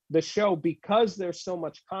coast, the show, because there's so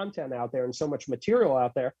much content out there and so much material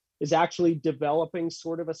out there, is actually developing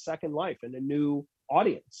sort of a second life and a new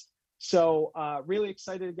audience. So really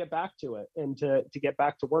excited to get back to it and to get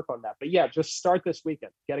back to work on that. But yeah, just start this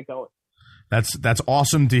weekend, get it going. That's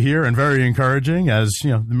awesome to hear and very encouraging, as you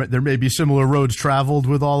know, there may be similar roads traveled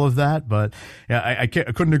with all of that, but yeah, I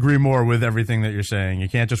couldn't agree more with everything that you're saying. You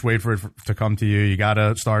can't just wait for it to come to you. You got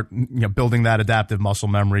to start, building that adaptive muscle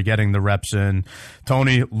memory, getting the reps in.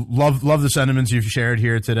 Tony, love the sentiments you've shared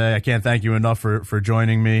here today. I can't thank you enough for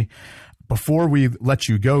joining me. Before we let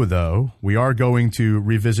you go, though, we are going to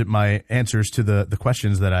revisit my answers to the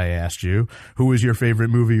questions that I asked you. Who is your favorite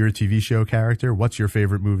movie or TV show character? What's your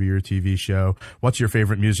favorite movie or TV show? What's your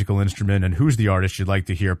favorite musical instrument? And who's the artist you'd like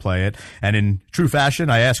to hear play it? And in true fashion,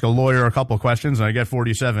 I ask a lawyer a couple of questions, and I get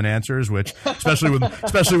 47 answers, which, especially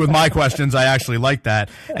with my questions, I actually like that.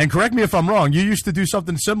 And correct me if I'm wrong, you used to do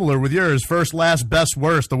something similar with yours, first, last, best,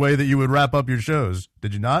 worst, the way that you would wrap up your shows.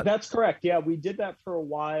 Did you not? That's correct. Yeah, we did that for a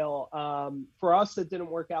while. For us, it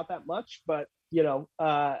didn't work out that much, but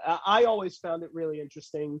I always found it really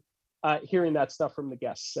interesting hearing that stuff from the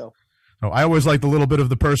guests. So. Oh, I always liked a little bit of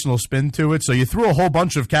the personal spin to it. So you threw a whole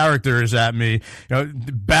bunch of characters at me.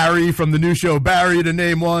 Barry from the new show Barry, to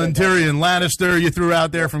name one. Tyrion Lannister you threw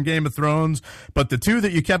out there from Game of Thrones. But the two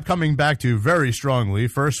that you kept coming back to very strongly,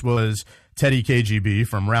 first was Teddy KGB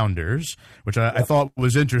from Rounders, which I thought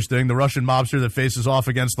was interesting. The Russian mobster that faces off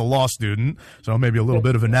against the law student. So maybe a little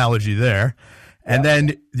bit of analogy there. And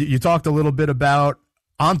then you talked a little bit about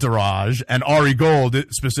entourage, and Ari Gold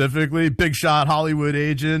specifically, big shot Hollywood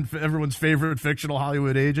agent, everyone's favorite fictional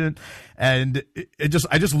Hollywood agent. And I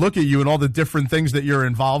just look at you and all the different things that you're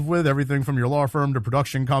involved with, everything from your law firm to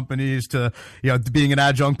production companies to, being an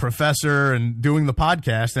adjunct professor and doing the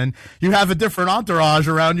podcast. And you have a different entourage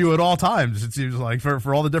around you at all times, it seems like,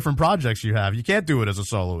 for all the different projects you have. You can't do it as a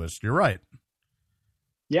soloist. You're right.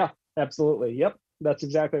 Yeah, absolutely. Yep. That's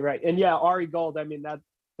exactly right. And yeah, Ari Gold, I mean,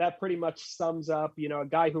 that pretty much sums up, a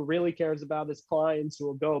guy who really cares about his clients, who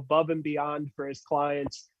will go above and beyond for his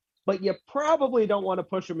clients, but you probably don't want to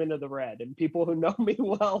push him into the red. And people who know me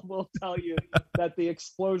well will tell you that the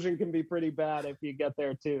explosion can be pretty bad if you get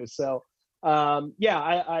there too. So I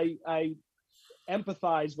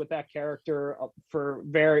empathize with that character for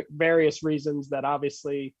various reasons that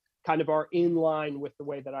obviously kind of are in line with the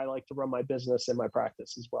way that I like to run my business and my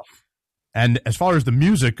practice as well. And as far as the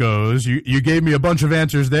music goes, you gave me a bunch of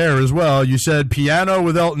answers there as well. You said piano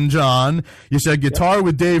with Elton John. You said guitar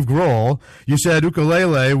with Dave Grohl. You said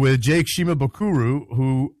ukulele with Jake Shimabukuro,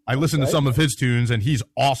 who I listened to some of his tunes, and he's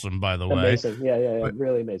awesome, by the way. Amazing. Yeah,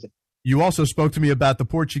 really amazing. You also spoke to me about the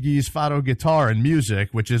Portuguese fado guitar and music,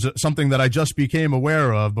 which is something that I just became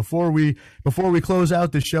aware of. Before we close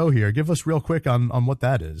out the show here, give us real quick on what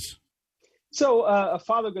that is. So a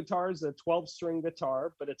fado guitar is a 12-string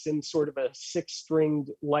guitar, but it's in sort of a 6-stringed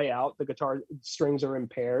layout. The guitar strings are in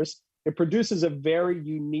pairs. It produces a very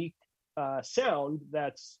unique sound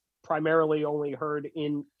that's primarily only heard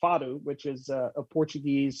in fado, which is a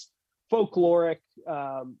Portuguese folkloric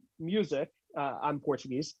music. I'm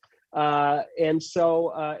Portuguese. And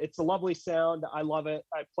so it's a lovely sound. I love it.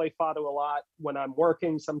 I play fado a lot when I'm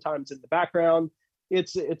working, sometimes in the background.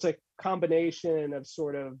 It's a combination of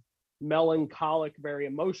sort of melancholic, very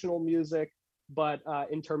emotional music, but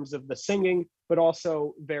in terms of the singing, but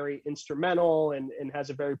also very instrumental and has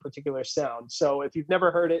a very particular sound. So if you've never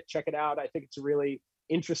heard it, check it out. I think it's a really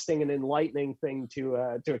interesting and enlightening thing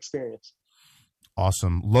to experience.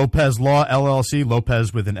 Awesome. Lopez Law LLC,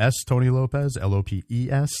 Lopez with an S, Tony Lopez,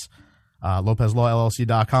 Lopez,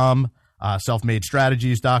 LopezLawLLC.com,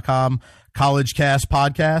 selfmadestrategies.com,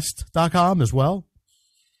 collegecastpodcast.com as well.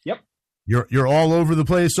 You're all over the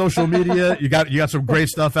place, social media. You got some great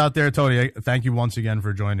stuff out there, Tony. Thank you once again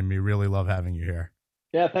for joining me. Really love having you here.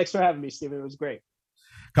 Yeah, thanks for having me, Stephen. It was great.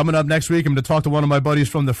 Coming up next week, I'm going to talk to one of my buddies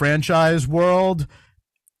from the franchise world.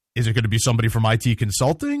 Is it going to be somebody from IT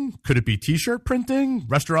consulting? Could it be T-shirt printing,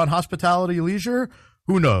 restaurant hospitality, leisure?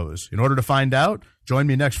 Who knows? In order to find out, join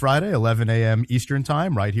me next Friday, 11 a.m. Eastern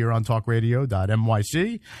Time, right here on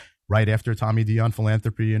talkradio.nyc. Right after Tommy D on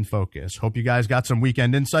Philanthropy in Focus. Hope you guys got some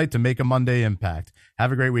weekend insight to make a Monday impact.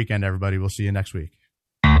 Have a great weekend, everybody. We'll see you next week.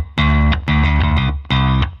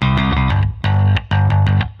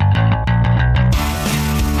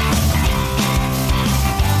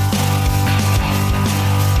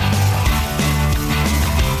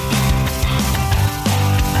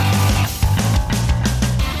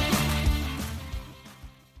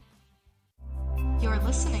 You're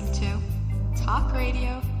listening to Talk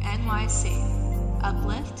Radio NYC.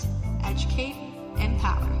 Uplift, educate,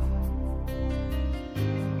 empower.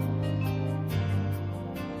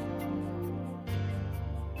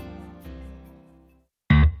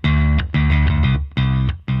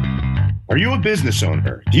 Are you a business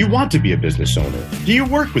owner? Do you want to be a business owner? Do you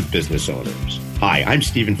work with business owners? Hi, I'm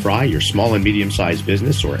Stephen Fry, your small and medium-sized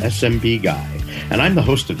business or SMB guy, and I'm the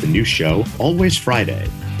host of the new show, Always Friday.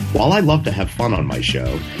 While I love to have fun on my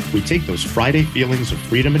show, we take those Friday feelings of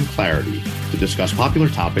freedom and clarity to discuss popular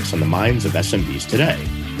topics on the minds of SMBs today.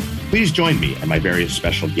 Please join me and my various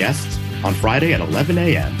special guests on Friday at 11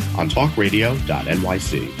 a.m. on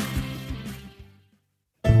talkradio.nyc.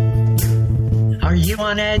 Are you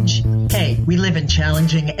on edge? Hey, we live in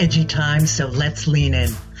challenging, edgy times, so let's lean in.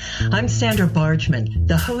 I'm Sandra Bargman,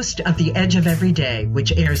 the host of The Edge of Every Day,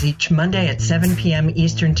 which airs each Monday at 7 p.m.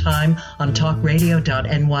 Eastern Time on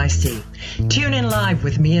talkradio.nyc. Tune in live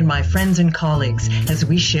with me and my friends and colleagues as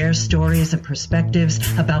we share stories and perspectives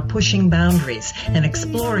about pushing boundaries and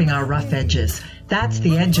exploring our rough edges. That's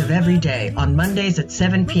The Edge of Every Day on Mondays at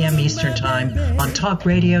 7 p.m. Eastern Time on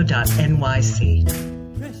talkradio.nyc.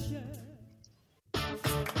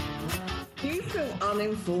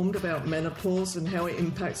 Uninformed about menopause and how it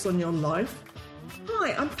impacts on your life?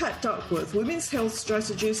 Hi, I'm Pat Duckworth, women's health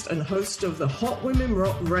strategist and host of the Hot Women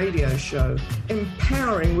Rock radio show,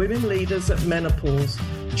 empowering women leaders at menopause.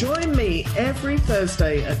 Join me every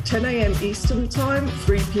Thursday at 10 a.m. Eastern Time,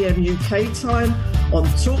 3 p.m. UK time on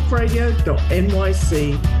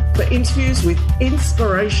talkradio.nyc for interviews with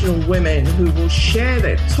inspirational women who will share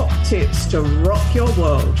their top tips to rock your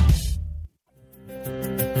world.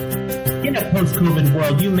 In a post-COVID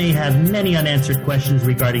world, you may have many unanswered questions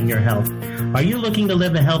regarding your health. Are you looking to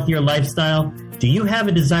live a healthier lifestyle? Do you have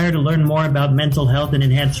a desire to learn more about mental health and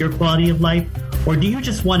enhance your quality of life? Or do you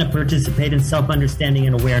just want to participate in self-understanding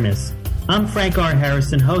and awareness? I'm Frank R.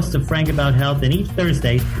 Harrison, host of Frank About Health, and each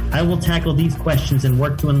Thursday, I will tackle these questions and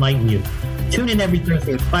work to enlighten you. Tune in every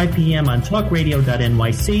Thursday at 5 p.m. on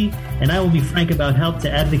talkradio.nyc, and I will be frank about health to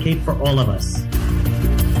advocate for all of us.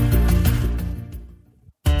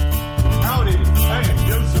 Howdy, I am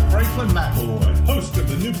Joseph Franklin McElroy, host of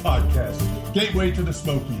the new podcast, Gateway to the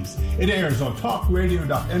Smokies. It airs on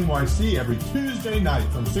talkradio.nyc every Tuesday night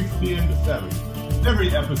from 6 p.m. to 7.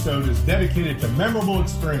 Every episode is dedicated to memorable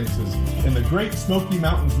experiences in the Great Smoky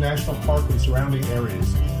Mountains National Park and surrounding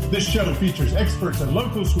areas. This show features experts and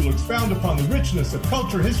locals who will expound upon the richness of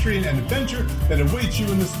culture, history, and adventure that awaits you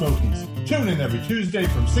in the Smokies. Tune in every Tuesday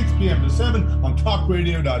from 6 p.m. to 7 on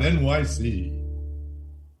talkradio.nyc.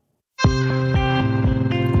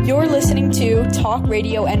 You're listening to Talk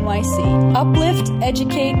Radio NYC. Uplift,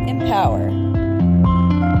 educate, empower.